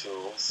machine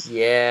tools.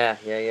 Yeah.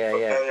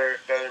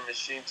 But better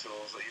machine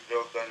tools let you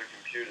build better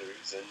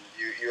computers, and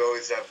you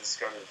always have this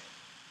kind of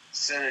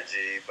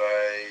synergy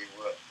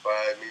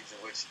by means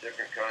of which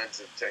different kinds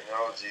of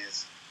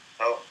technologies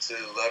help to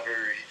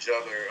lever each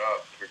other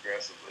up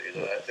progressively.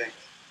 And I think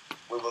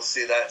we will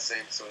see that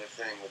same sort of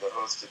thing with a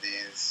host of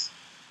these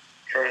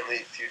currently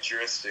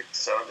futuristic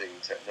sounding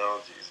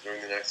technologies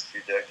during the next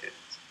few decades.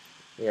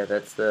 Yeah,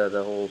 that's the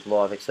whole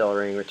law of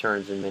accelerating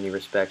returns in many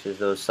respects, is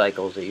those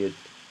cycles that you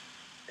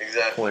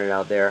Exactly. pointed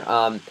out there.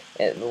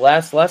 The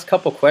last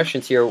couple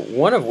questions here.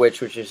 One of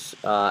which is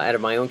out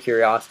of my own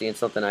curiosity and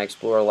something I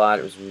explore a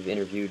lot. We've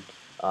interviewed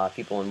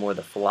people in more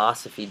the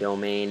philosophy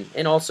domain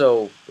and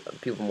also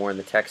people more in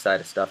the tech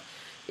side of stuff.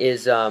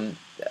 Is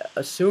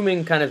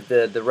assuming kind of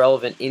the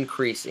relevant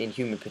increase in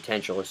human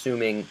potential,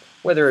 assuming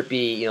whether it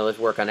be there's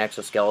work on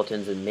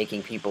exoskeletons and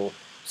making people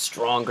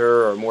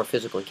stronger or more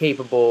physically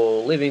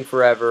capable, living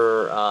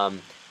forever.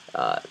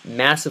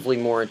 Massively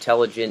more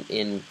intelligent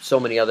in so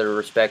many other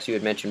respects. You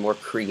had mentioned more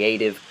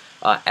creative.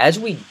 As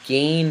we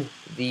gain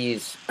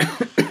these,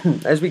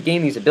 as we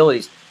gain these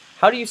abilities,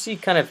 how do you see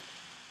kind of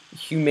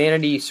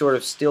humanity sort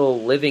of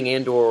still living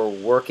and/or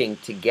working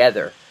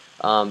together?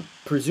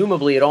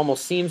 Presumably, it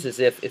almost seems as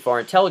if our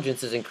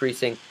intelligence is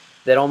increasing,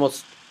 that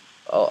almost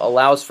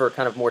allows for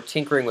kind of more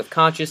tinkering with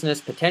consciousness,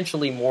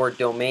 potentially more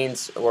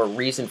domains or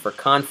reason for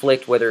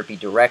conflict, whether it be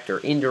direct or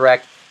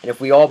indirect. And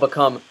if we all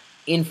become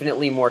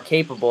infinitely more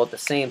capable at the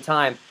same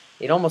time,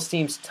 it almost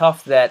seems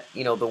tough that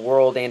the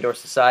world and/or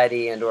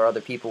society and/or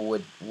other people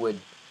would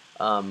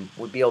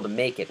be able to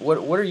make it. What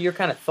are your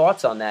kind of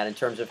thoughts on that in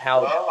terms of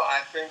how? Well,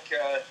 I think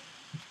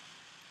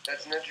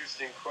that's an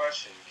interesting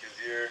question because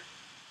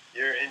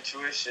your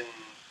intuition,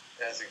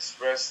 as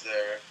expressed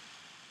there,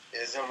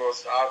 is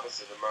almost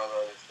opposite of my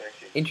line of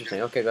thinking.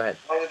 Interesting. Okay, go ahead.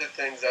 One of the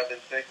things I've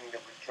been thinking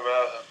that would come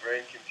out of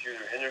brain-computer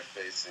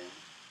interfacing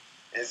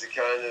is a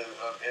kind of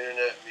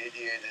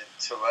internet-mediated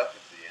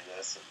telepathy, in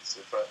essence.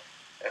 If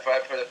I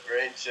put a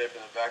brain chip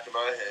in the back of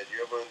my head, you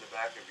have one in the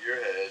back of your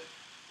head,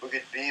 we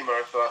could beam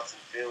our thoughts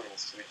and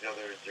feelings to each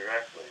other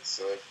directly.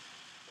 So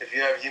if you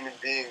have human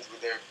beings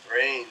with their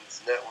brains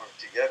networked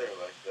together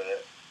like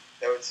that,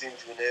 that would seem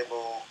to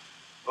enable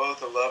both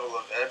a level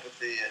of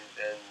empathy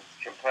and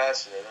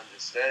compassion and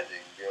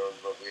understanding beyond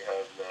what we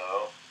have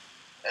now,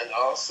 and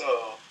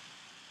also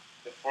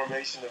the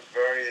formation of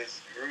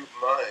various group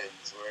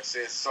minds, where,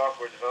 say, a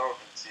software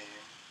development team,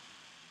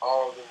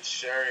 all of them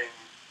sharing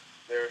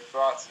their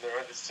thoughts and their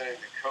understanding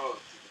of the code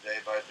through the day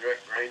by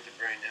direct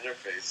brain-to-brain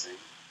interfacing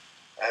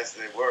as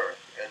they work.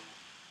 And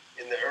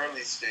in the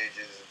early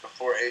stages,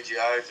 before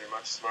AGIs are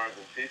much smarter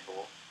than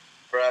people,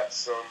 perhaps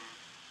some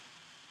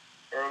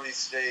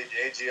early-stage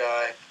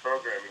AGI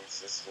programming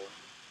system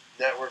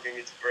networking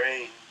its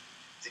brain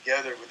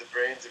together with the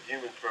brains of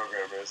human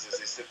programmers as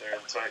they sit there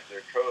and type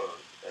their code.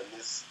 And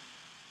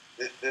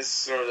this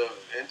sort of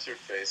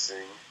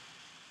interfacing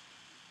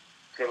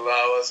could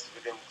allow us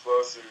to become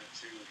closer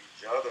to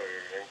each other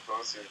and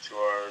closer to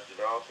our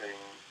developing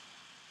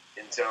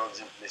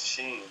intelligent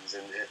machines,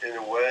 and in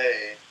a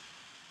way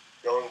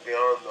going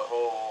beyond the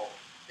whole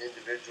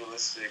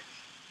individualistic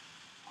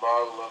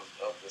model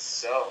of the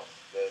self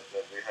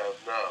that we have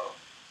now.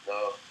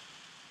 Now,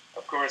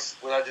 of course,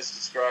 what I just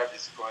described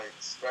is quite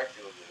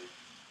speculative,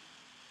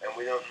 and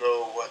we don't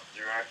know what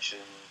direction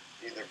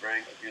either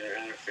brain-computer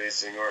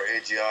interfacing or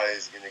AGI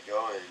is going to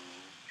go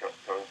in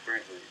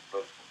concretely.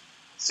 But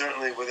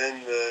certainly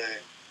within the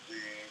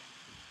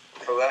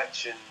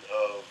collection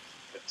of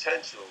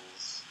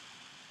potentials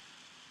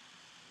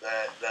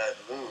that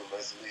loom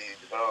as we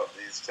develop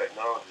these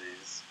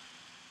technologies,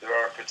 there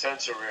are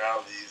potential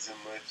realities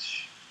in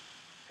which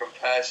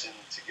compassion,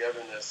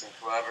 togetherness, and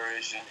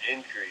collaboration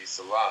increase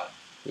a lot.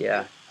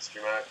 Yeah.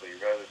 Dramatically,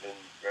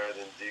 rather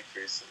than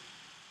decreasing.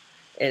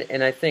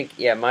 And I think,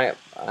 my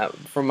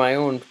from my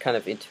own kind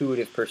of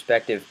intuitive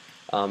perspective,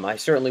 I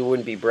certainly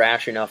wouldn't be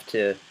brash enough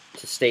to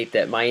state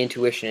that my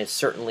intuition is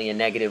certainly a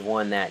negative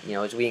one, that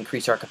as we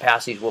increase our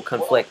capacities, we'll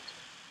conflict.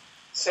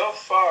 Well,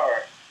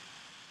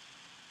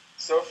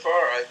 so far,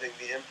 I think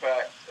the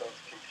impact of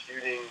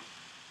computing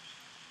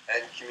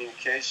and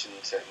communication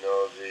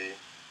technology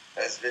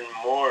has been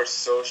more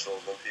social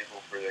than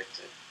people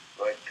predicted.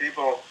 Like,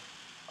 people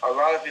a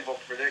lot of people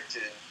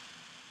predicted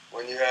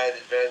when you had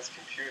advanced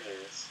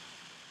computers,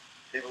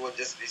 people would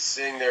just be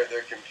sitting there at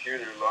their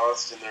computer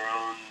lost in their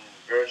own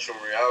virtual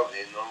reality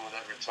and no one would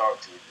ever talk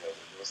to each other.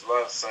 There was a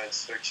lot of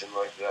science fiction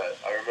like that.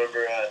 I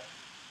remember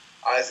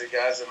Isaac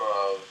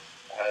Asimov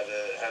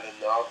had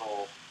a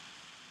novel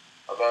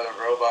about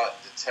a robot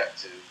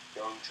detective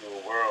going to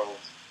a world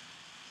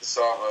to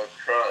solve a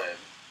crime.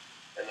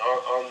 And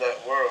on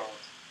that world,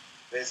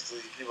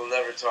 basically, people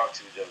never talked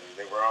to each other.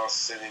 They were all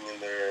sitting in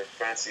their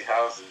fancy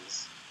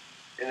houses,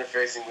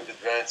 interfacing with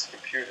advanced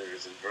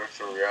computers and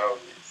virtual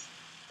realities.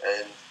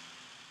 And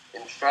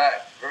in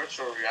fact,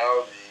 virtual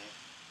reality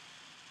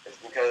has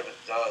been kind of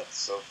a dud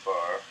so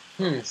far.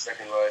 I mean,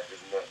 Second Life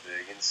isn't that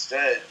big.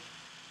 Instead,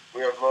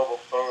 we have mobile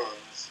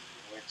phones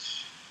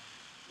which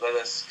let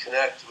us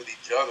connect with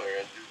each other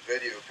and do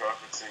video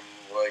conferencing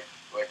like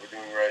we're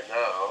doing right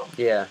now.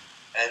 Yeah.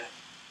 And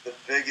the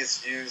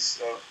biggest use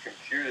of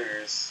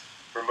computers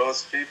for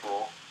most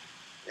people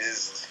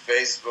is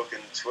Facebook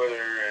and Twitter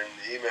and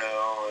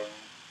email and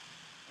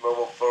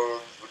mobile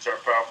phones, which are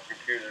powerful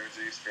computers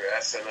used for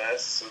SMS.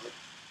 So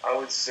I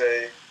would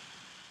say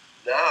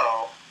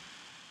now,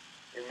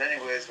 in many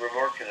ways, we're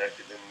more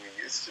connected than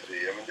we used to be.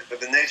 I mean, but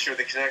the nature of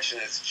the connection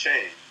has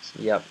changed.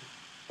 Yep.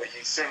 But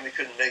you certainly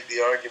couldn't make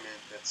the argument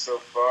that so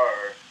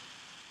far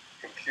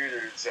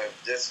computers have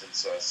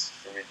distanced us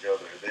from each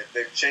other.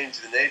 They've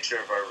changed the nature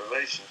of our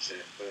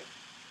relationship, but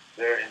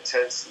they're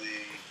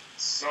intensely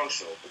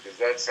social because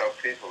that's how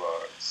people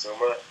are. So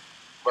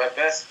my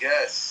best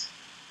guess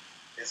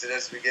is that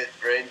as we get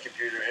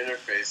brain-computer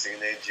interfacing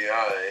and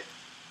AGI,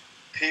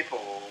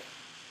 people,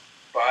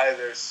 by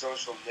their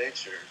social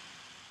nature,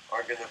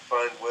 are going to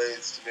find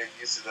ways to make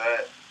use of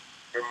that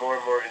for more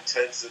and more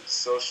intensive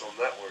social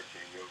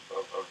networking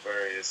of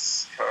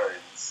various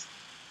kinds,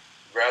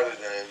 rather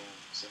than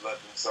to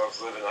let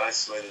themselves live in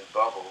isolated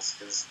bubbles,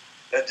 because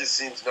that just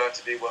seems not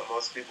to be what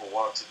most people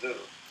want to do.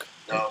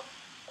 Now,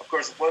 of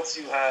course, once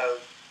you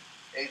have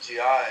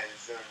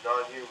AGIs that are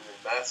non-human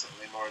and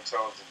massively more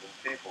intelligent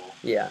than people,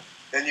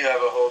 then you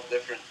have a whole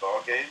different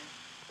ballgame.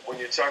 When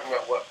you're talking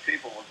about what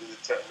people will do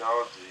with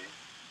technology,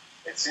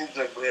 it seems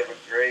like we have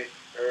a great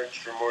urge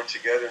for more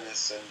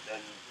togetherness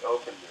and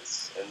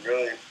openness. And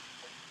really,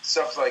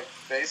 stuff like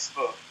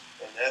Facebook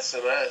and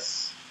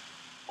SMS,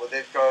 what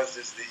they've caused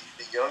is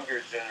the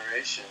younger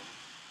generation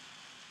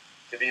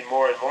to be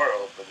more and more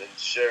open and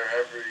share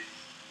every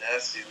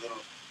nasty little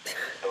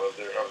of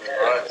their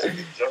lives with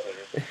each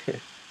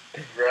other,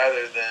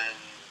 rather than,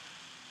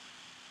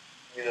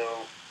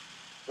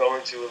 go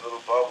into a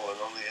little bubble and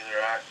only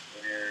interact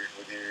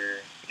with your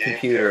game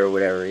computer or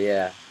whatever.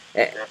 Yeah.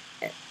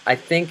 I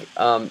think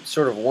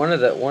sort of one of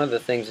the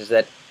things is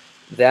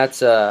that's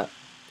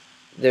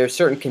there are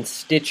certain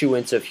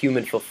constituents of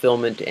human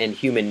fulfillment and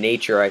human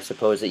nature, I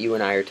suppose, that you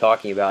and I are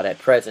talking about at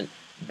present,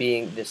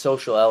 being the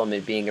social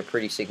element being a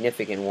pretty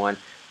significant one.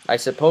 I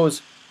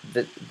suppose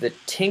the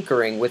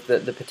tinkering with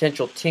the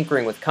potential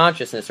tinkering with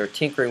consciousness or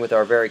tinkering with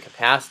our very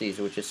capacities,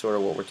 which is sort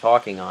of what we're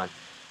talking on,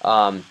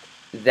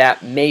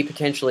 that may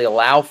potentially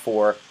allow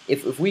for,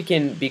 if we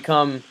can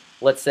become,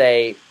 let's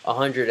say,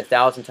 100,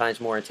 1,000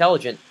 times more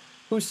intelligent,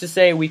 who's to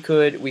say we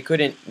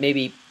couldn't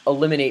maybe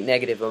eliminate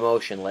negative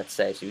emotion, let's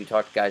say. So you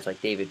talk to guys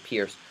like David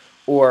Pierce.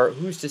 Or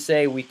who's to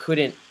say we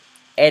couldn't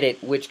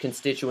edit which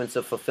constituents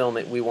of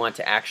fulfillment we want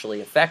to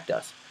actually affect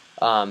us?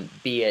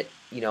 Be it,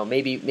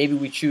 maybe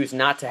we choose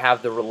not to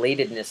have the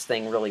relatedness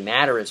thing really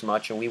matter as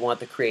much and we want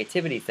the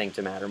creativity thing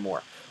to matter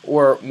more.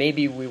 Or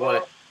maybe we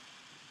want to...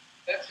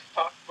 That's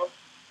possible.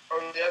 On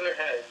the other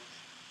hand,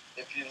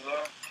 if you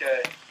look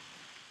at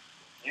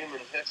human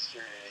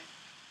history,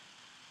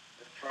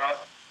 the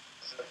process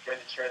of trying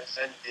to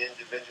transcend the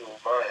individual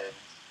mind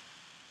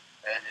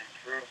and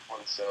improve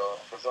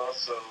oneself has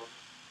also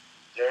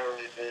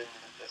generally been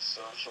a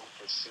social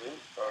pursuit.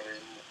 I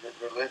mean,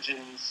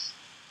 religions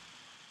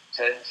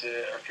tend to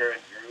occur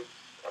in groups.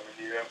 I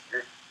mean, you have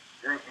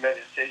group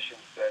meditation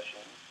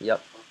sessions,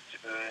 which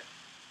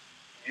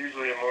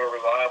usually a more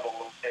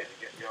reliable way to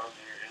get beyond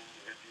your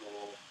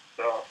individual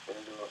self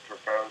into a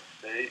profound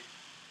state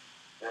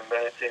than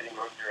meditating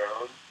on your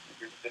own.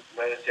 Because just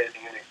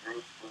meditating in a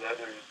group with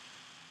others,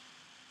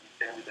 you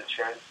tend to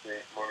trance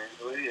state more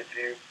easily. If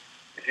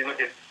you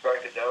look at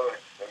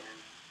psychedelics, I mean,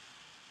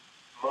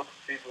 most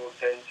people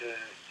tend to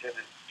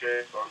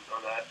trip on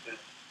acid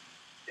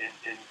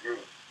in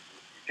groups.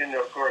 You can,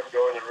 of course,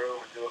 go in a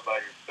room and do it by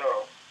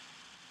yourself,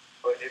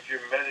 but if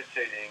you're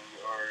meditating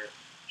or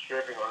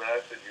tripping on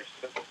acid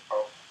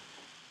yourself,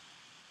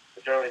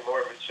 there's generally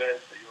more of a chance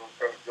that you'll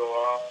kind of go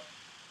off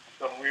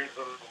some weird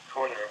little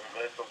corner of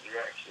a mental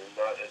direction,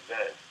 not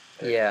advance.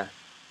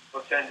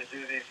 People tend to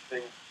do these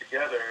things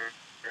together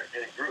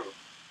in a group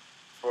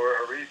for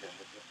a reason.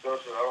 The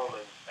social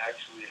element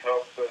actually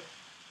helps us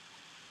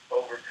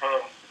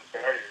overcome the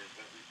barriers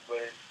that we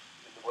place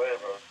in the way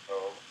of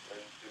ourselves and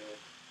to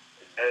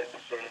advance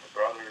a sort of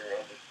broader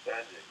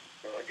understanding.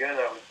 So again,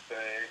 I would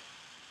say,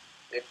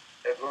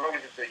 as long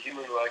as it's a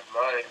human-like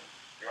mind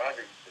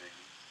driving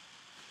things,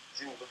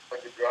 seems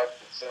like a drive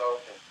to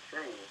self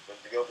improve, but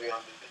to go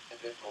beyond the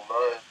individual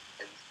mind.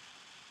 And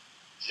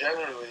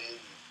generally,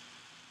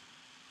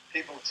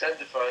 people tend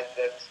to find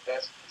that's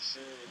best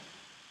pursued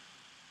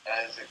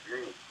as a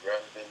group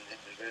rather than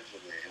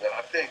individually. And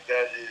I think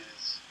that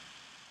is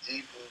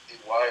deeply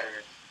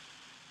wired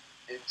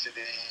into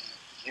the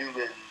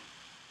human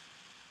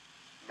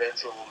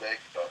mental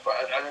makeup.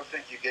 I don't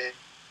think you get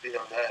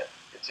beyond that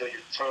until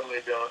you're totally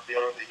beyond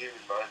the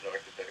human mind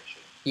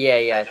architecture. Yeah,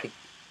 I And think.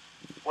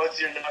 once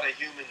you're not a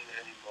human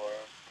anymore,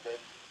 then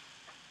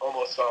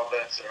almost all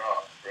bets are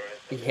off, right?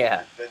 I mean,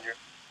 Yeah. then you're in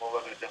a whole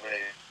other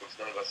domain, which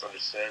none of us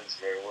understands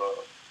very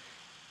well.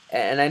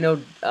 And I know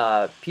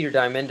Peter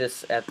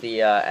Diamandis at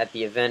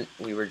the event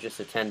we were just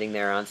attending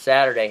there on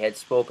Saturday had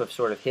spoke of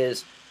sort of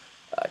his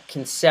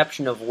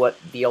conception of what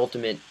the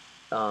ultimate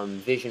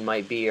vision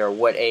might be, or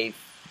what a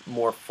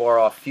more far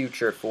off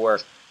future for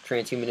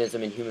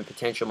transhumanism and human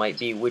potential might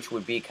be, which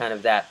would be kind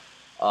of that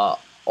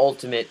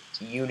ultimate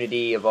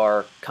unity of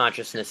our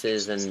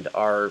consciousnesses and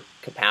our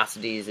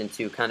capacities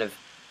into kind of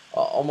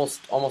almost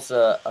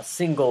a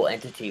single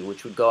entity,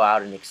 which would go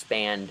out and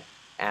expand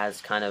as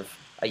kind of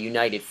a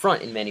united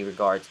front in many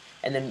regards.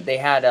 And then they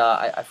had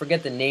I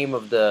forget the name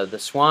of the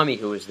Swami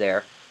who was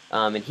there,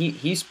 and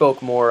he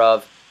spoke more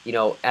of,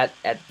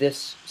 at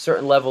this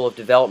certain level of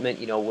development,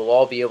 we'll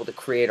all be able to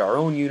create our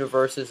own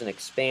universes and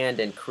expand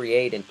and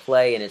create and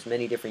play in as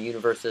many different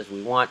universes as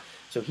we want.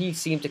 So he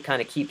seemed to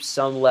kind of keep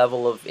some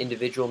level of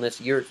individualness.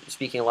 You're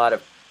speaking a lot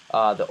of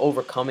the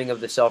overcoming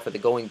of the self, or the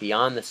going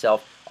beyond the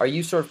self. Are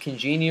you sort of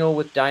congenial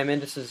with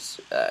Diamandis's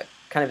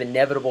kind of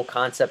inevitable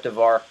concept of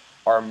our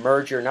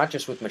merger, not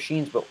just with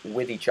machines, but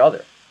with each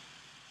other?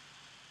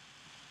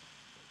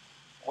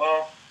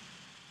 Well,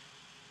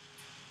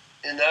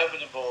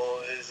 inevitable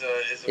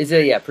Is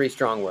a pretty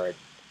strong word.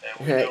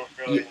 and we don't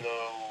really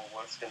know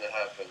what's going to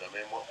happen. I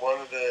mean, one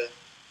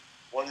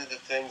of the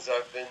things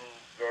I've been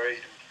very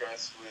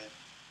impressed with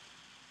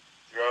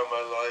throughout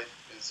my life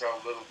is how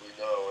little we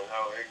know and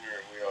how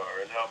ignorant we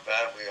are and how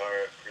bad we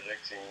are at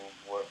predicting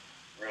what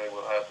really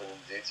will happen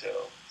in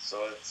detail.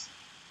 So it's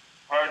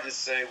hard to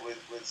say with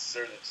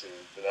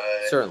certitude, but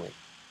certainly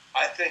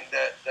I think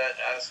that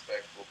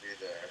aspect will be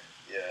there.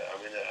 Yeah, I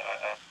mean,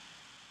 I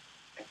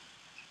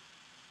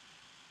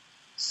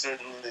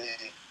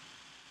certainly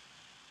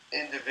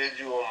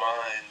individual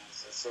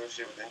minds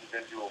associated with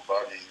individual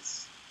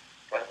bodies,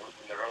 like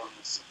within their own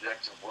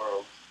subjective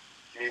world,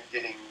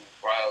 communicating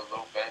via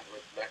low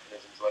bandwidth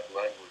mechanisms like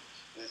language.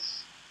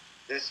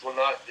 This will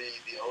not be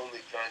the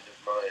only kind of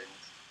mind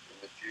in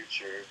the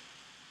future,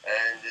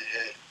 and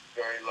it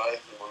very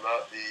likely will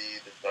not be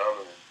the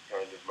dominant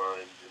kind of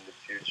mind in the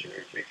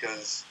future,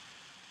 because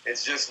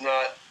it's just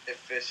not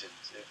efficient,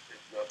 if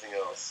nothing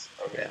else.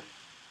 I mean,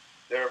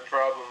 there are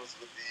problems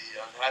with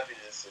the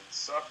unhappiness and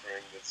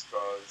suffering that's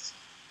caused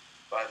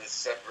by the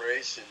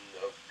separation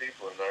of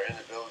people and our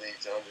inability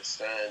to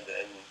understand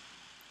and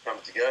come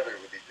together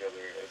with each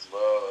other as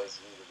well as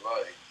we would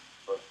like.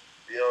 But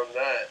beyond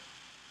that,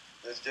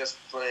 there's just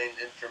plain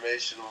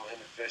informational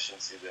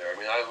inefficiency there. I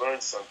mean, I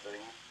learned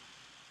something.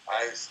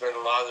 I spent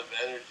a lot of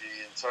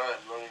energy and time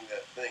learning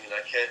that thing, and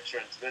I can't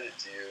transmit it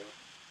to you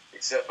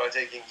except by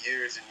taking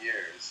years and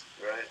years,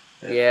 right?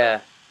 And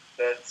yeah.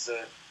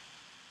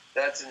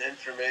 That's an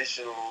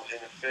informational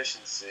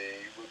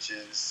inefficiency, which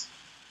is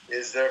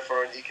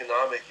therefore an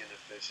economic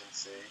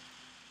inefficiency,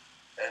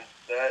 and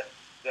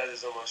that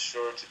is almost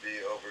sure to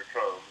be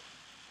overcome,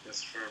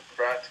 just for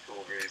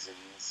practical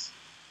reasons,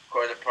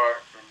 quite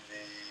apart from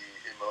the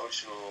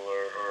emotional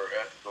or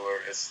ethical or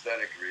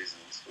aesthetic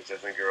reasons, which I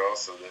think are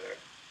also there.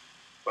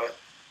 But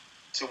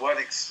to what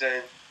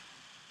extent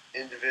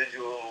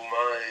individual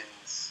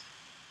minds,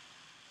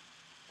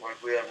 like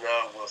we have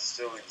now, will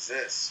still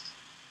exist,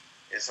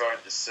 it's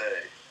hard to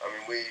say. I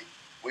mean,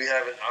 we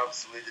haven't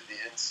obsoleted the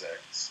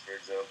insects, for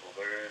example.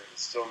 There are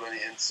still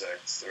many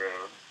insects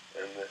around,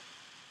 and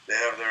they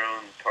have their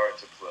own part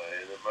to play,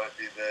 and it might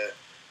be that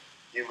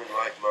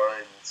human-like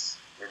minds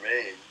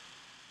remain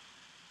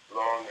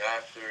long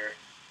after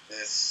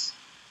this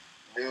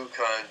new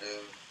kind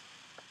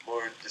of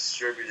more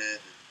distributed,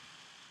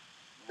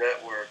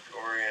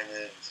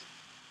 network-oriented,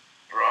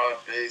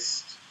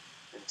 broad-based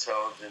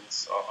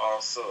intelligence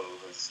also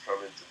has come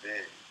into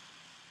being.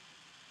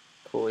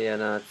 Cool. Yeah,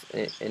 no,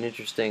 it's an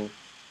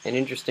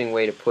interesting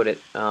way to put it.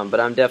 But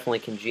I'm definitely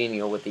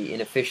congenial with the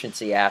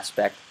inefficiency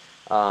aspect,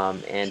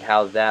 and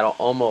how that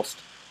almost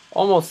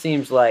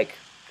seems like,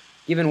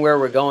 given where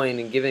we're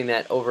going and given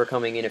that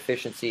overcoming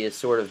inefficiency has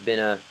sort of been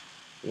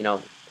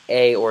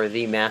a or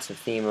the massive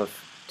theme of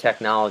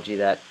technology,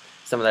 that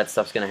some of that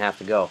stuff's going to have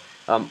to go.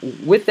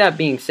 With that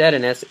being said,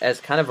 and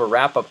as kind of a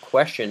wrap-up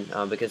question,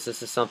 because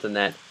this is something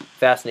that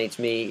fascinates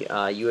me,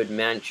 you had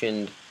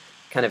mentioned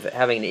kind of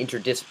having an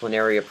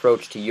interdisciplinary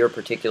approach to your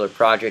particular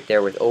project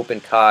there with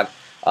OpenCog.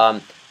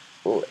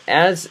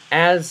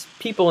 As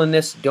people in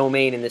this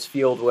domain, in this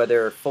field,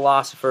 whether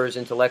philosophers,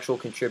 intellectual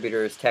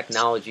contributors,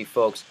 technology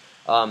folks,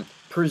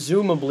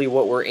 presumably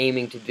what we're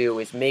aiming to do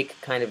is make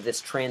kind of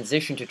this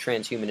transition to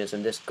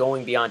transhumanism, this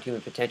going beyond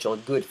human potential, a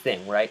good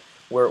thing, right?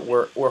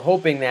 we're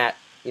hoping that,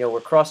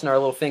 we're crossing our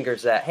little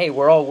fingers that, hey,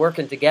 we're all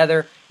working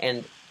together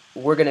and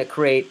we're going to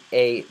create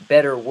a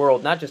better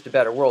world, not just a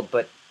better world,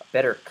 but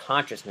better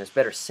consciousness,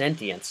 better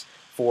sentience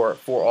for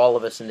all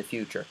of us in the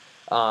future.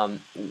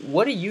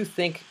 What do you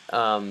think,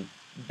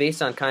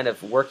 based on kind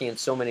of working in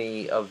so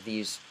many of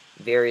these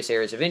various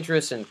areas of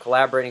interest and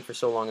collaborating for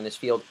so long in this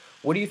field,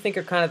 what do you think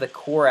are kind of the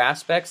core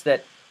aspects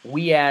that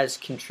we as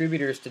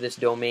contributors to this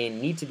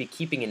domain need to be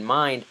keeping in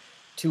mind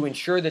to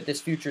ensure that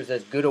this future is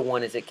as good a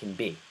one as it can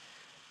be?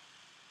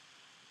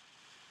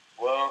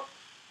 Well,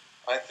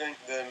 I think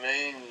the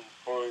main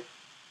point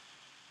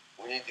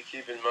we need to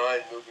keep in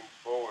mind moving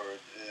forward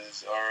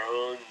is our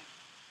own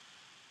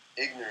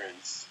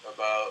ignorance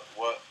about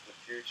what the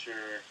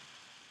future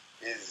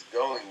is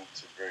going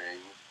to bring,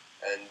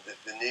 and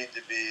the need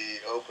to be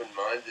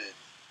open-minded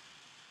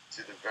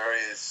to the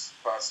various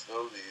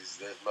possibilities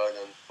that might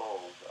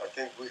unfold. I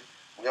think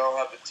we all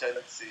have a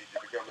tendency to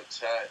become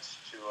attached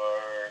to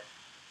our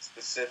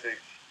specific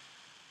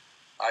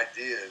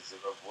ideas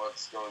of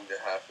what's going to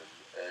happen,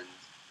 and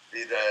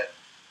be that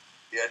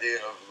the idea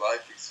of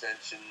life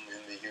extension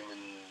in the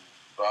human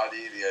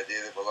body, the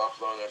idea that we'll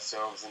upload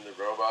ourselves into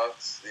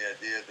robots, the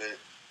idea that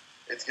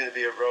it's going to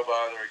be a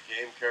robot or a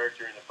game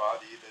character in a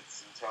body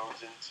that's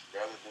intelligent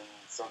rather than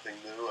something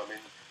new. I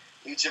mean,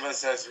 each of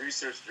us has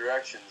research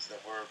directions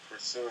that we're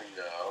pursuing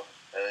now,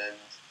 and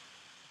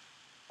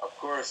of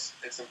course,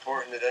 it's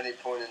important at any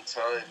point in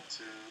time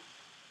to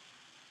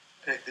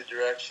pick the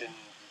direction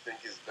you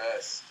think is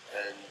best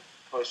and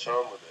push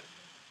on with it.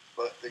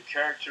 But the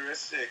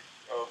characteristic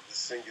of the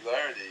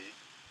singularity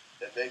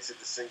that makes it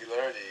the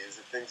singularity is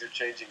that things are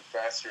changing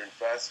faster and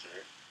faster,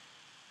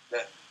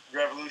 that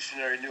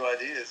revolutionary new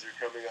ideas are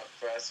coming up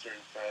faster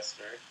and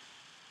faster,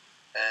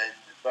 and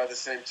by the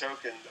same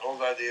token,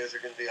 old ideas are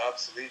going to be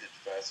obsoleted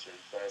faster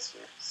and faster.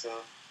 So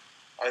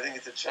I think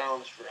it's a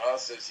challenge for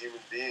us as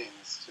human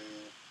beings to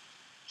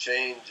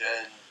change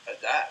and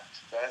adapt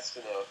fast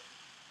enough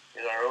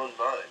in our own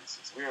minds,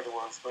 since we are the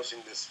ones pushing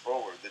this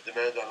forward. The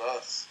demand on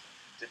us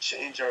to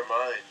change our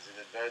minds and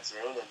advance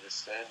our own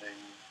understanding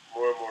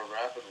more and more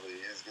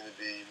rapidly is going to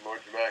be more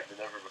dramatic than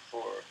ever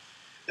before.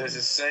 There's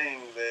a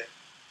saying that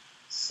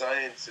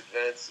science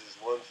advances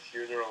one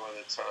funeral at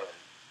a time,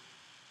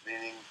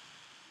 meaning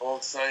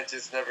old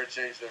scientists never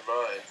change their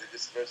minds. They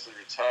just eventually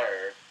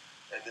retire,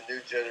 and the new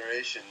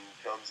generation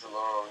comes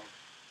along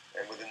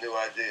and with a new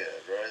idea,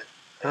 right?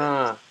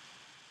 And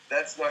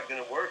that's not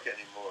going to work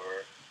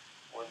anymore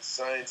when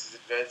science is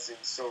advancing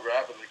so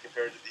rapidly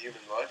compared to the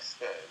human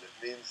lifespan.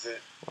 It means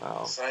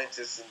that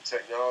scientists and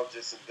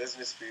technologists and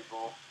business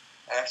people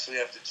actually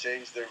have to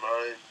change their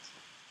minds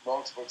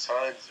multiple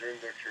times during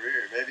their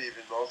career, maybe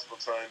even multiple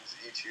times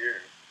each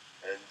year.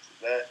 And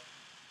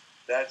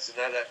that's an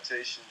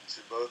adaptation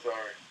to both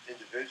our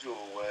individual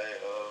way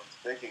of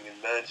thinking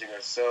and managing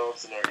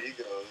ourselves and our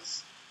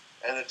egos,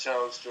 and a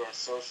challenge to our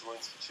social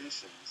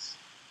institutions,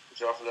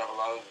 which often have a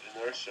lot of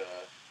inertia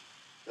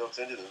built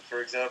into them.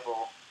 For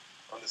example,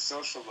 on the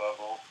social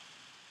level,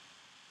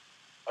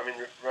 I mean,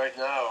 right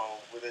now,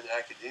 within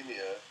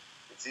academia,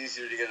 it's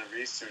easier to get a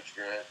research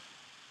grant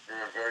for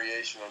a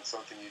variation on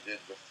something you did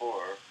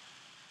before.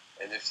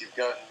 And if you've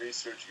gotten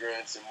research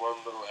grants in one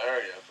little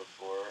area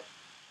before,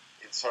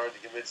 it's hard to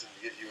convince them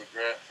to give you a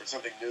grant for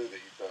something new that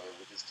you thought of,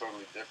 which is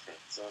totally different.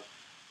 So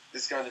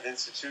this kind of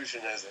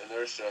institution has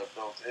inertia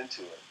built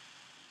into it.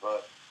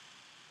 But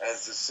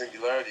as the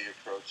singularity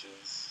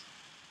approaches,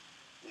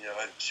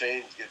 and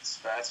change gets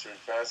faster and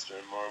faster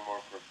and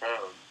more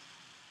profound,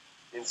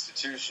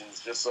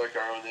 institutions, just like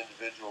our own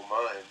individual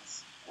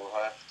minds, will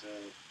have to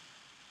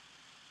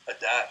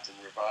adapt and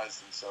revise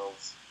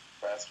themselves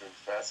faster and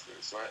faster.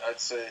 So I'd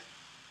say,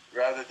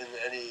 rather than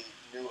any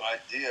new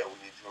idea we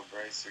need to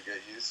embrace or get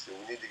used to,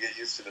 we need to get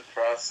used to the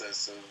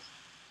process of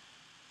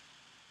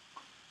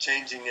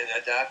changing and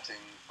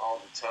adapting all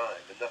the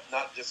time, and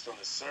not just on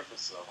the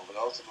surface level, but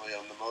ultimately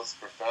on the most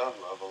profound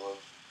level of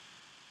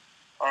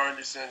our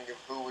understanding of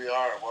who we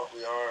are, what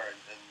we are,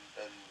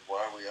 and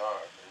why we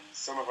are. And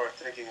some of our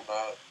thinking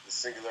about the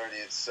singularity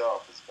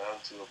itself is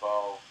bound to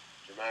evolve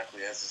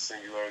dramatically as the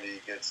singularity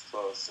gets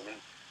close. I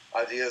mean,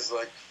 ideas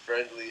like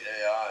friendly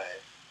AI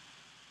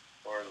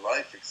or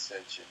life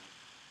extension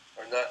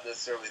are not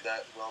necessarily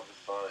that well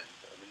defined.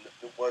 I mean,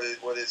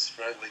 what is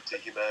friendly to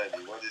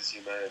humanity? What is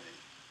humanity?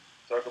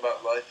 Talk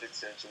about life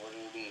extension. What do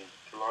we mean?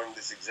 Prolonging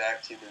this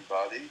exact human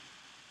body?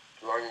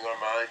 Prolonging our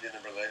mind in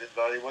a related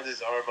body? What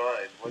is our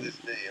mind? What is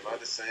me? Am I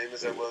the same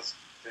as I was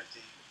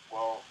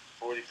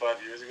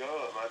 45 years ago?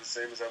 Am I the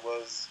same as I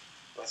was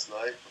last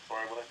night before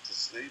I went to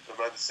sleep? Am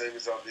I the same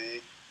as I'll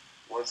be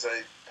once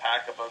I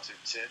pack a bunch of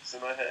chips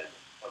in my head?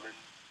 I mean,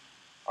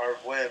 our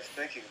way of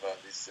thinking about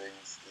these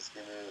things is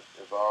going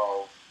to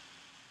evolve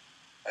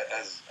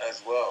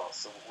as well.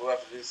 So we'll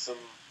have to do some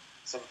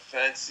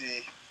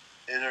fancy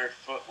inner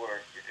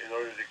footwork in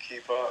order to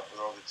keep up with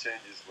all the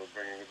changes we're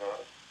bringing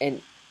about.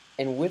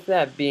 And with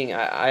that being,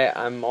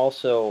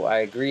 I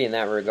agree in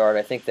that regard.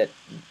 I think that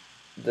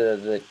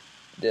the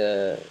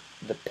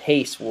the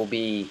pace will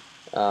be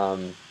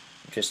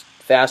just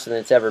faster than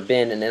it's ever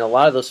been, and then a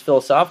lot of those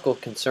philosophical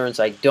concerns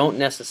I don't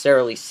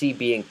necessarily see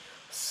being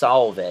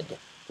solved,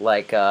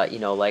 like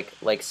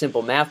like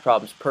simple math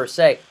problems per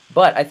se.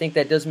 But I think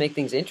that does make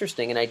things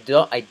interesting, and I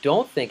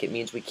don't think it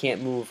means we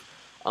can't move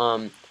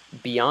um,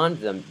 beyond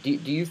them. Do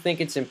you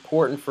think it's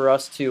important for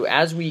us to,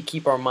 as we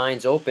keep our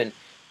minds open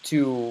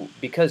to,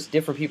 because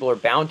different people are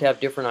bound to have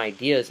different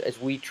ideas,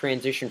 as we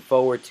transition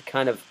forward to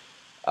kind of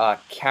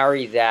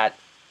carry that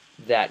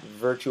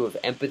virtue of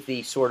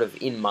empathy sort of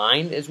in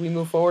mind as we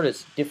move forward,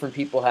 as different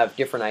people have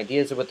different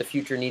ideas of what the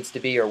future needs to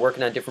be, or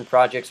working on different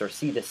projects, or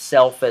see the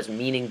self as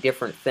meaning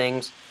different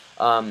things.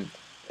 Um,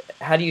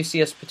 how do you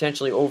see us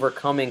potentially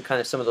overcoming kind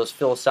of some of those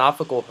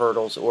philosophical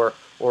hurdles, or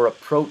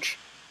approach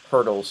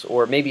hurdles,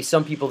 or maybe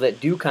some people that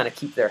do kind of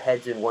keep their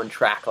heads in one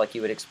track, like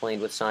you had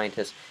explained with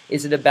scientists?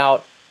 Is it about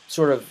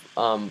sort of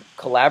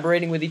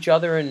collaborating with each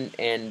other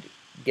and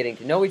getting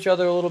to know each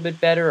other a little bit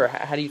better, or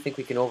how do you think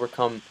we can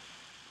overcome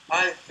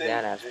I that think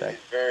the aspect?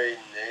 very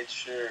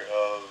nature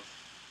of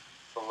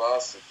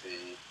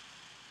philosophy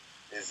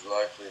is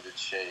likely to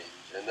change,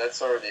 and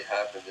that's already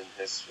happened in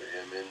history.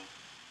 I mean,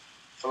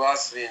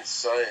 philosophy and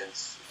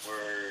science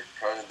were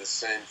kind of the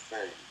same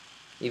thing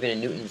Even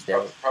in Newton's a day.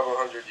 couple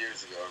hundred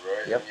years ago,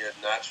 right? I Yep. mean, you had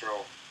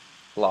natural.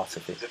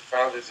 Philosophy. The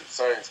founders of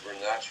science were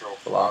natural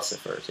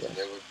Philosophers, philosophers, and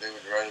yes. they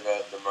would write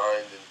about the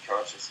mind and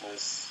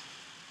consciousness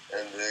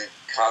and the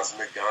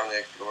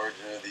cosmogonic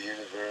origin of the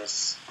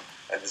universe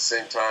at the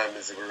same time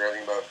as they were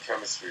writing about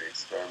chemistry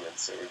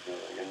experiments they were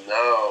doing. And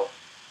now,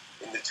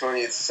 in the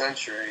 20th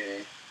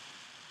century,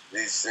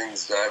 these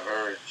things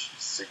diverged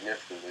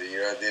significantly.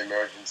 You had the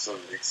emergence of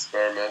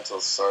experimental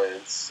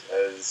science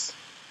as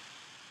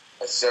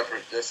a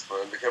separate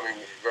discipline, becoming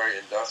very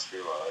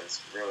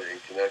industrialized, really,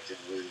 and connected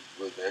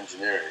with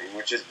engineering,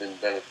 which has been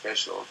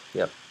beneficial.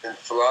 Yep. And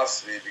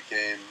philosophy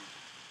became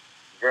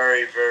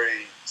very,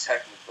 very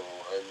technical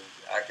and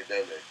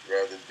academic,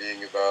 rather than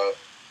being about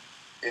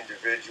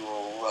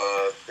individual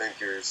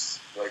thinkers,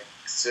 like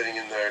sitting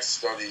in their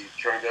study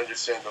trying to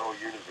understand the whole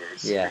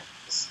universe. Yeah.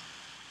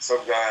 Some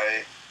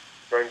guy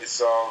trying to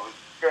solve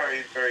a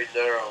very, very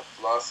narrow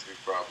philosophy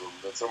problem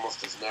that's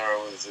almost as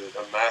narrow as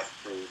a math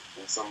proof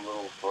in some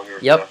little corner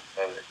of Yep.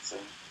 mathematics.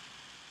 And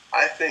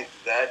I think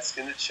that's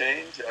going to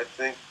change. I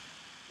think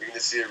we're going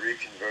to see a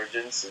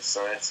reconvergence of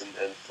science and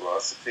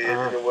philosophy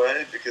Uh, in a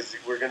way, because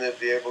we're going to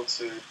be able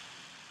to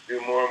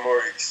do more and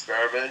more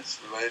experiments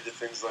related to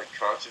things like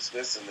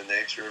consciousness and the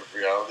nature of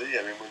reality.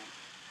 I mean,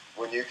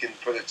 when you can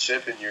put a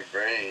chip in your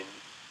brain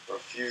or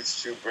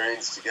fuse two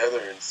brains together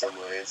in some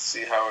way and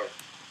see how it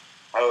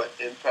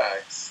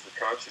impacts the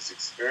conscious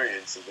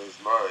experience of those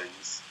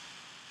minds,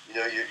 you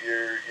know,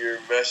 you're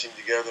meshing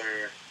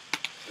together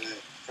the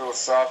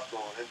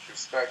philosophical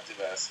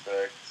introspective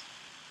aspect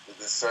with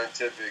the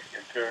scientific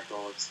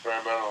empirical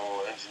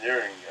experimental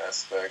engineering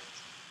aspect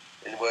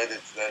in a way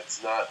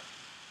that's not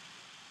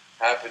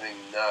happening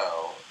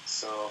now.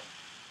 So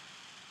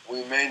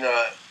we may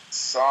not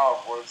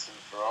solve once and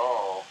for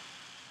all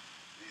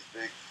these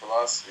big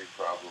philosophy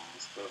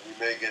problems, but we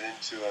may get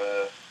into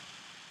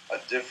a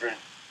different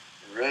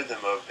rhythm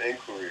of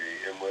inquiry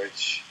in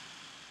which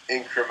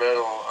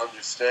incremental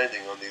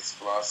understanding on these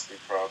philosophy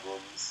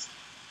problems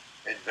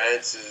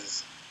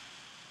advances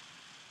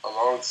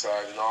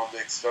alongside and all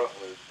mixed up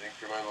with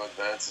incremental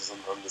advances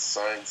on the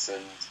science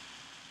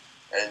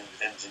and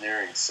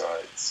engineering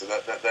side. So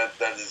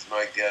that is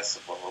my guess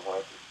of what will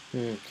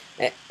happen.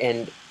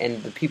 hmm.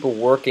 And the people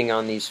working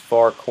on these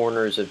far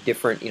corners of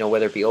different,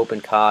 whether it be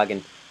OpenCog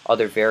and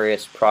other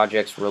various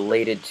projects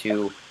related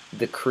to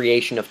the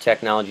creation of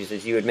technologies,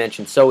 as you had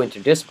mentioned, so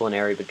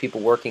interdisciplinary, but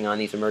people working on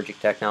these emerging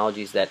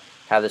technologies that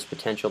have this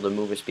potential to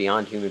move us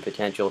beyond human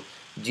potential.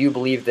 Do you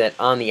believe that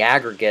on the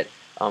aggregate,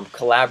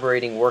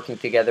 collaborating, working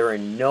together,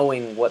 and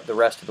knowing what the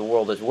rest of the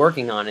world is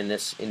working on in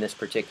this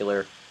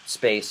particular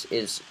space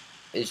is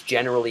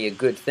generally a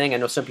good thing? I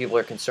know some people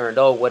are concerned.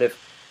 Oh, what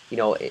if you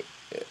know it,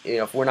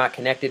 if we're not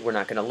connected, we're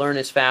not going to learn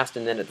as fast.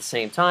 And then at the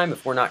same time,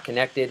 if we're not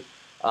connected,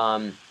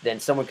 then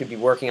someone could be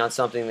working on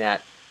something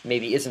that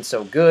maybe isn't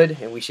so good,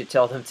 and we should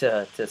tell them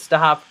to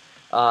stop.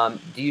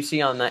 Do you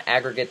see on the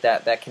aggregate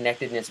that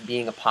connectedness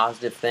being a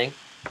positive thing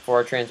for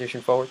our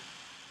transition forward?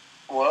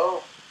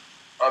 Well,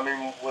 I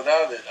mean,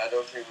 without it, I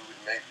don't think we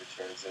would make the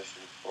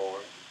transition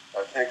forward.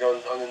 I think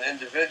on an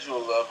individual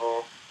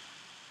level,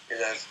 it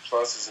has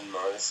pluses and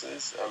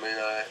minuses. I mean,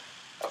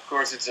 of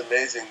course, it's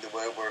amazing the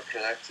way we're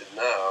connected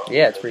now.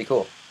 Yeah, it's And, pretty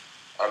cool.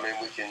 I mean,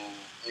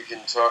 you can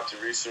talk to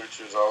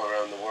researchers all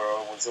around the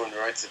world. When someone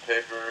writes a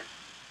paper,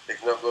 they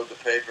can upload the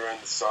paper and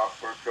the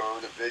software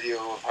code, a video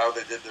of how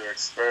they did their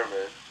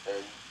experiment.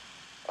 And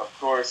of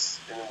course,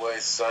 in a way,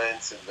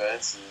 science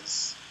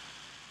advances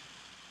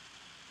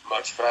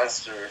much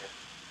faster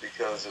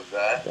because of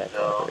that. That Now,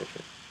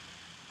 collaboration.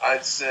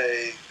 I'd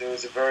say there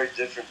was a very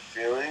different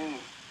feeling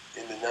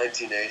in the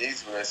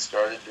 1980s when I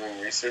started doing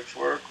research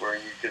work, where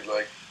you could,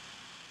 like,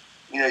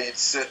 you'd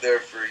sit there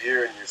for a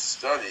year in your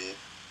study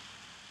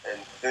and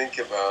think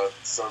about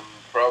some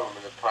problem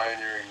in a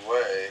pioneering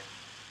way,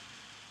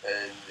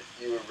 and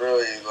you were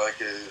really like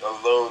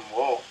a lone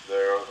wolf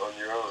there on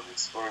your own,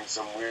 exploring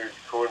some weird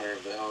corner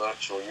of the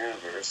intellectual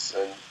universe,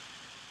 and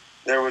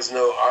there was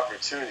no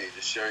opportunity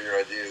to share your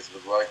ideas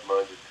with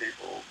like-minded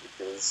people,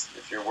 because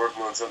if you're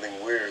working on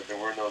something weird, there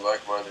were no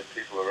like-minded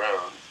people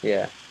around.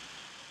 Yeah.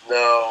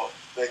 Now,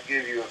 that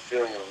gave you a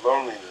feeling of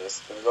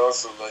loneliness, but it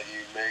also let you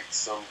make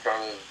some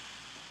kind of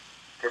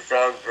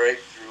profound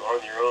breakthrough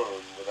on your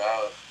own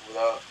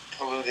without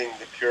polluting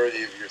the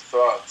purity of your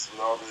thoughts with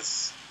all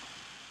this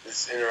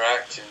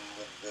interaction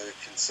with the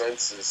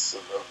consensus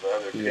of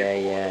other people.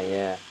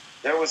 Yeah.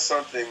 There was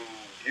something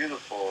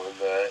beautiful in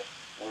that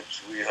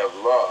which we have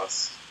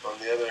lost. On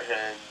the other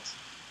hand,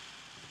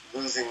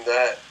 losing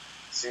that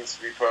seems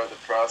to be part of the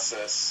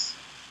process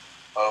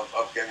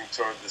of getting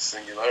toward the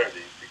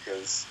singularity,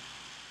 because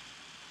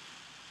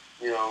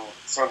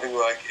something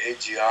like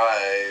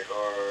AGI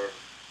or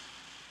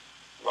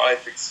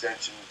life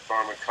extension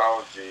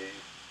pharmacology,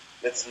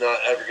 it's not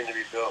ever going to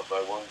be built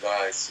by one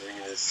guy sitting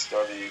in his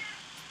study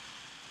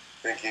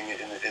thinking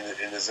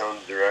in his own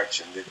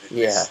direction.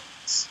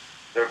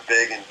 They're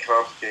big and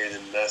complicated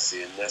and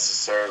messy, and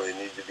necessarily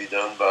need to be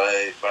done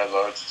by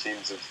large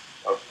teams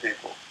of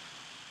people.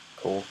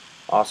 Cool.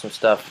 Awesome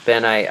stuff.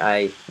 Ben,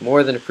 I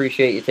more than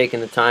appreciate you taking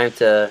the time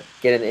to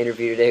get in the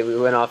interview today. We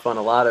went off on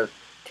a lot of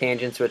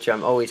tangents, which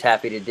I'm always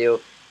happy to do,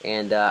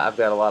 and I've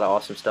got a lot of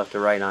awesome stuff to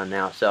write on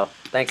now. So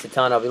thanks a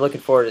ton. I'll be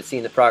looking forward to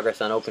seeing the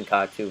progress on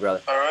OpenCog too,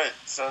 brother. All right.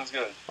 Sounds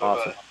good.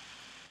 Awesome.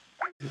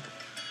 Bye-bye.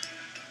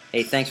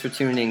 Hey, thanks for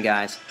tuning in,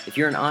 guys. If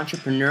you're an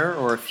entrepreneur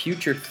or a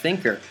future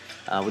thinker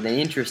with an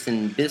interest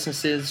in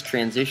businesses,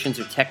 transitions,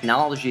 or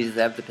technologies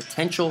that have the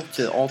potential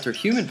to alter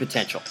human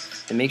potential,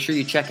 then make sure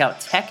you check out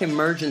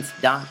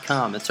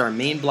techemergence.com. It's our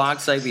main blog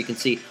site where you can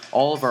see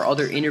all of our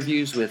other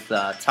interviews with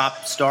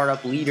top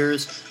startup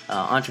leaders,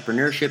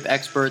 entrepreneurship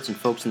experts, and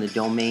folks in the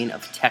domain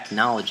of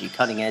technology,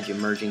 cutting-edge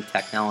emerging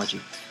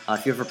technology.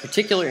 If you have a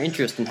particular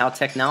interest in how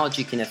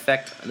technology can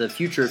affect the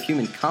future of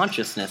human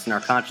consciousness and our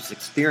conscious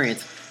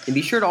experience, then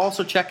be sure to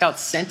also check out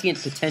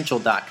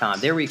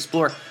sentientpotential.com. There we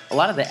explore a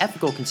lot of the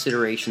ethical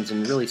considerations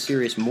and really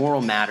serious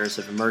moral matters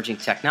of emerging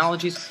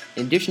technologies,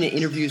 in addition to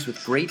interviews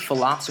with great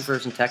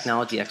philosophers and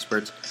technology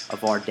experts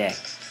of our day.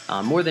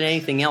 More than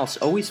anything else,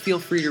 always feel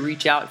free to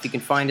reach out. If you can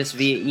find us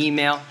via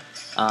email,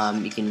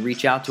 you can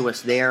reach out to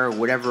us there, or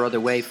whatever other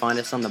way. Find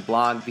us on the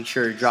blog. Be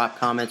sure to drop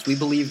comments. We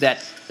believe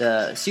that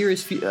the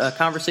serious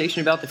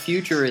conversation about the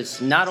future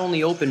is not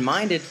only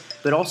open-minded,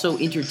 but also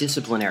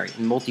interdisciplinary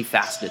and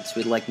multifaceted. So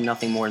we'd like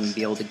nothing more than to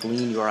be able to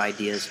glean your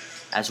ideas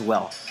as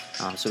well.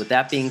 So with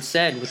that being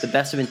said, with the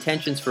best of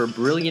intentions for a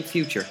brilliant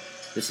future,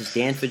 this is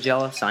Dan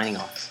Faggella signing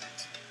off.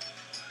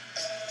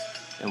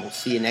 And we'll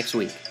see you next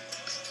week.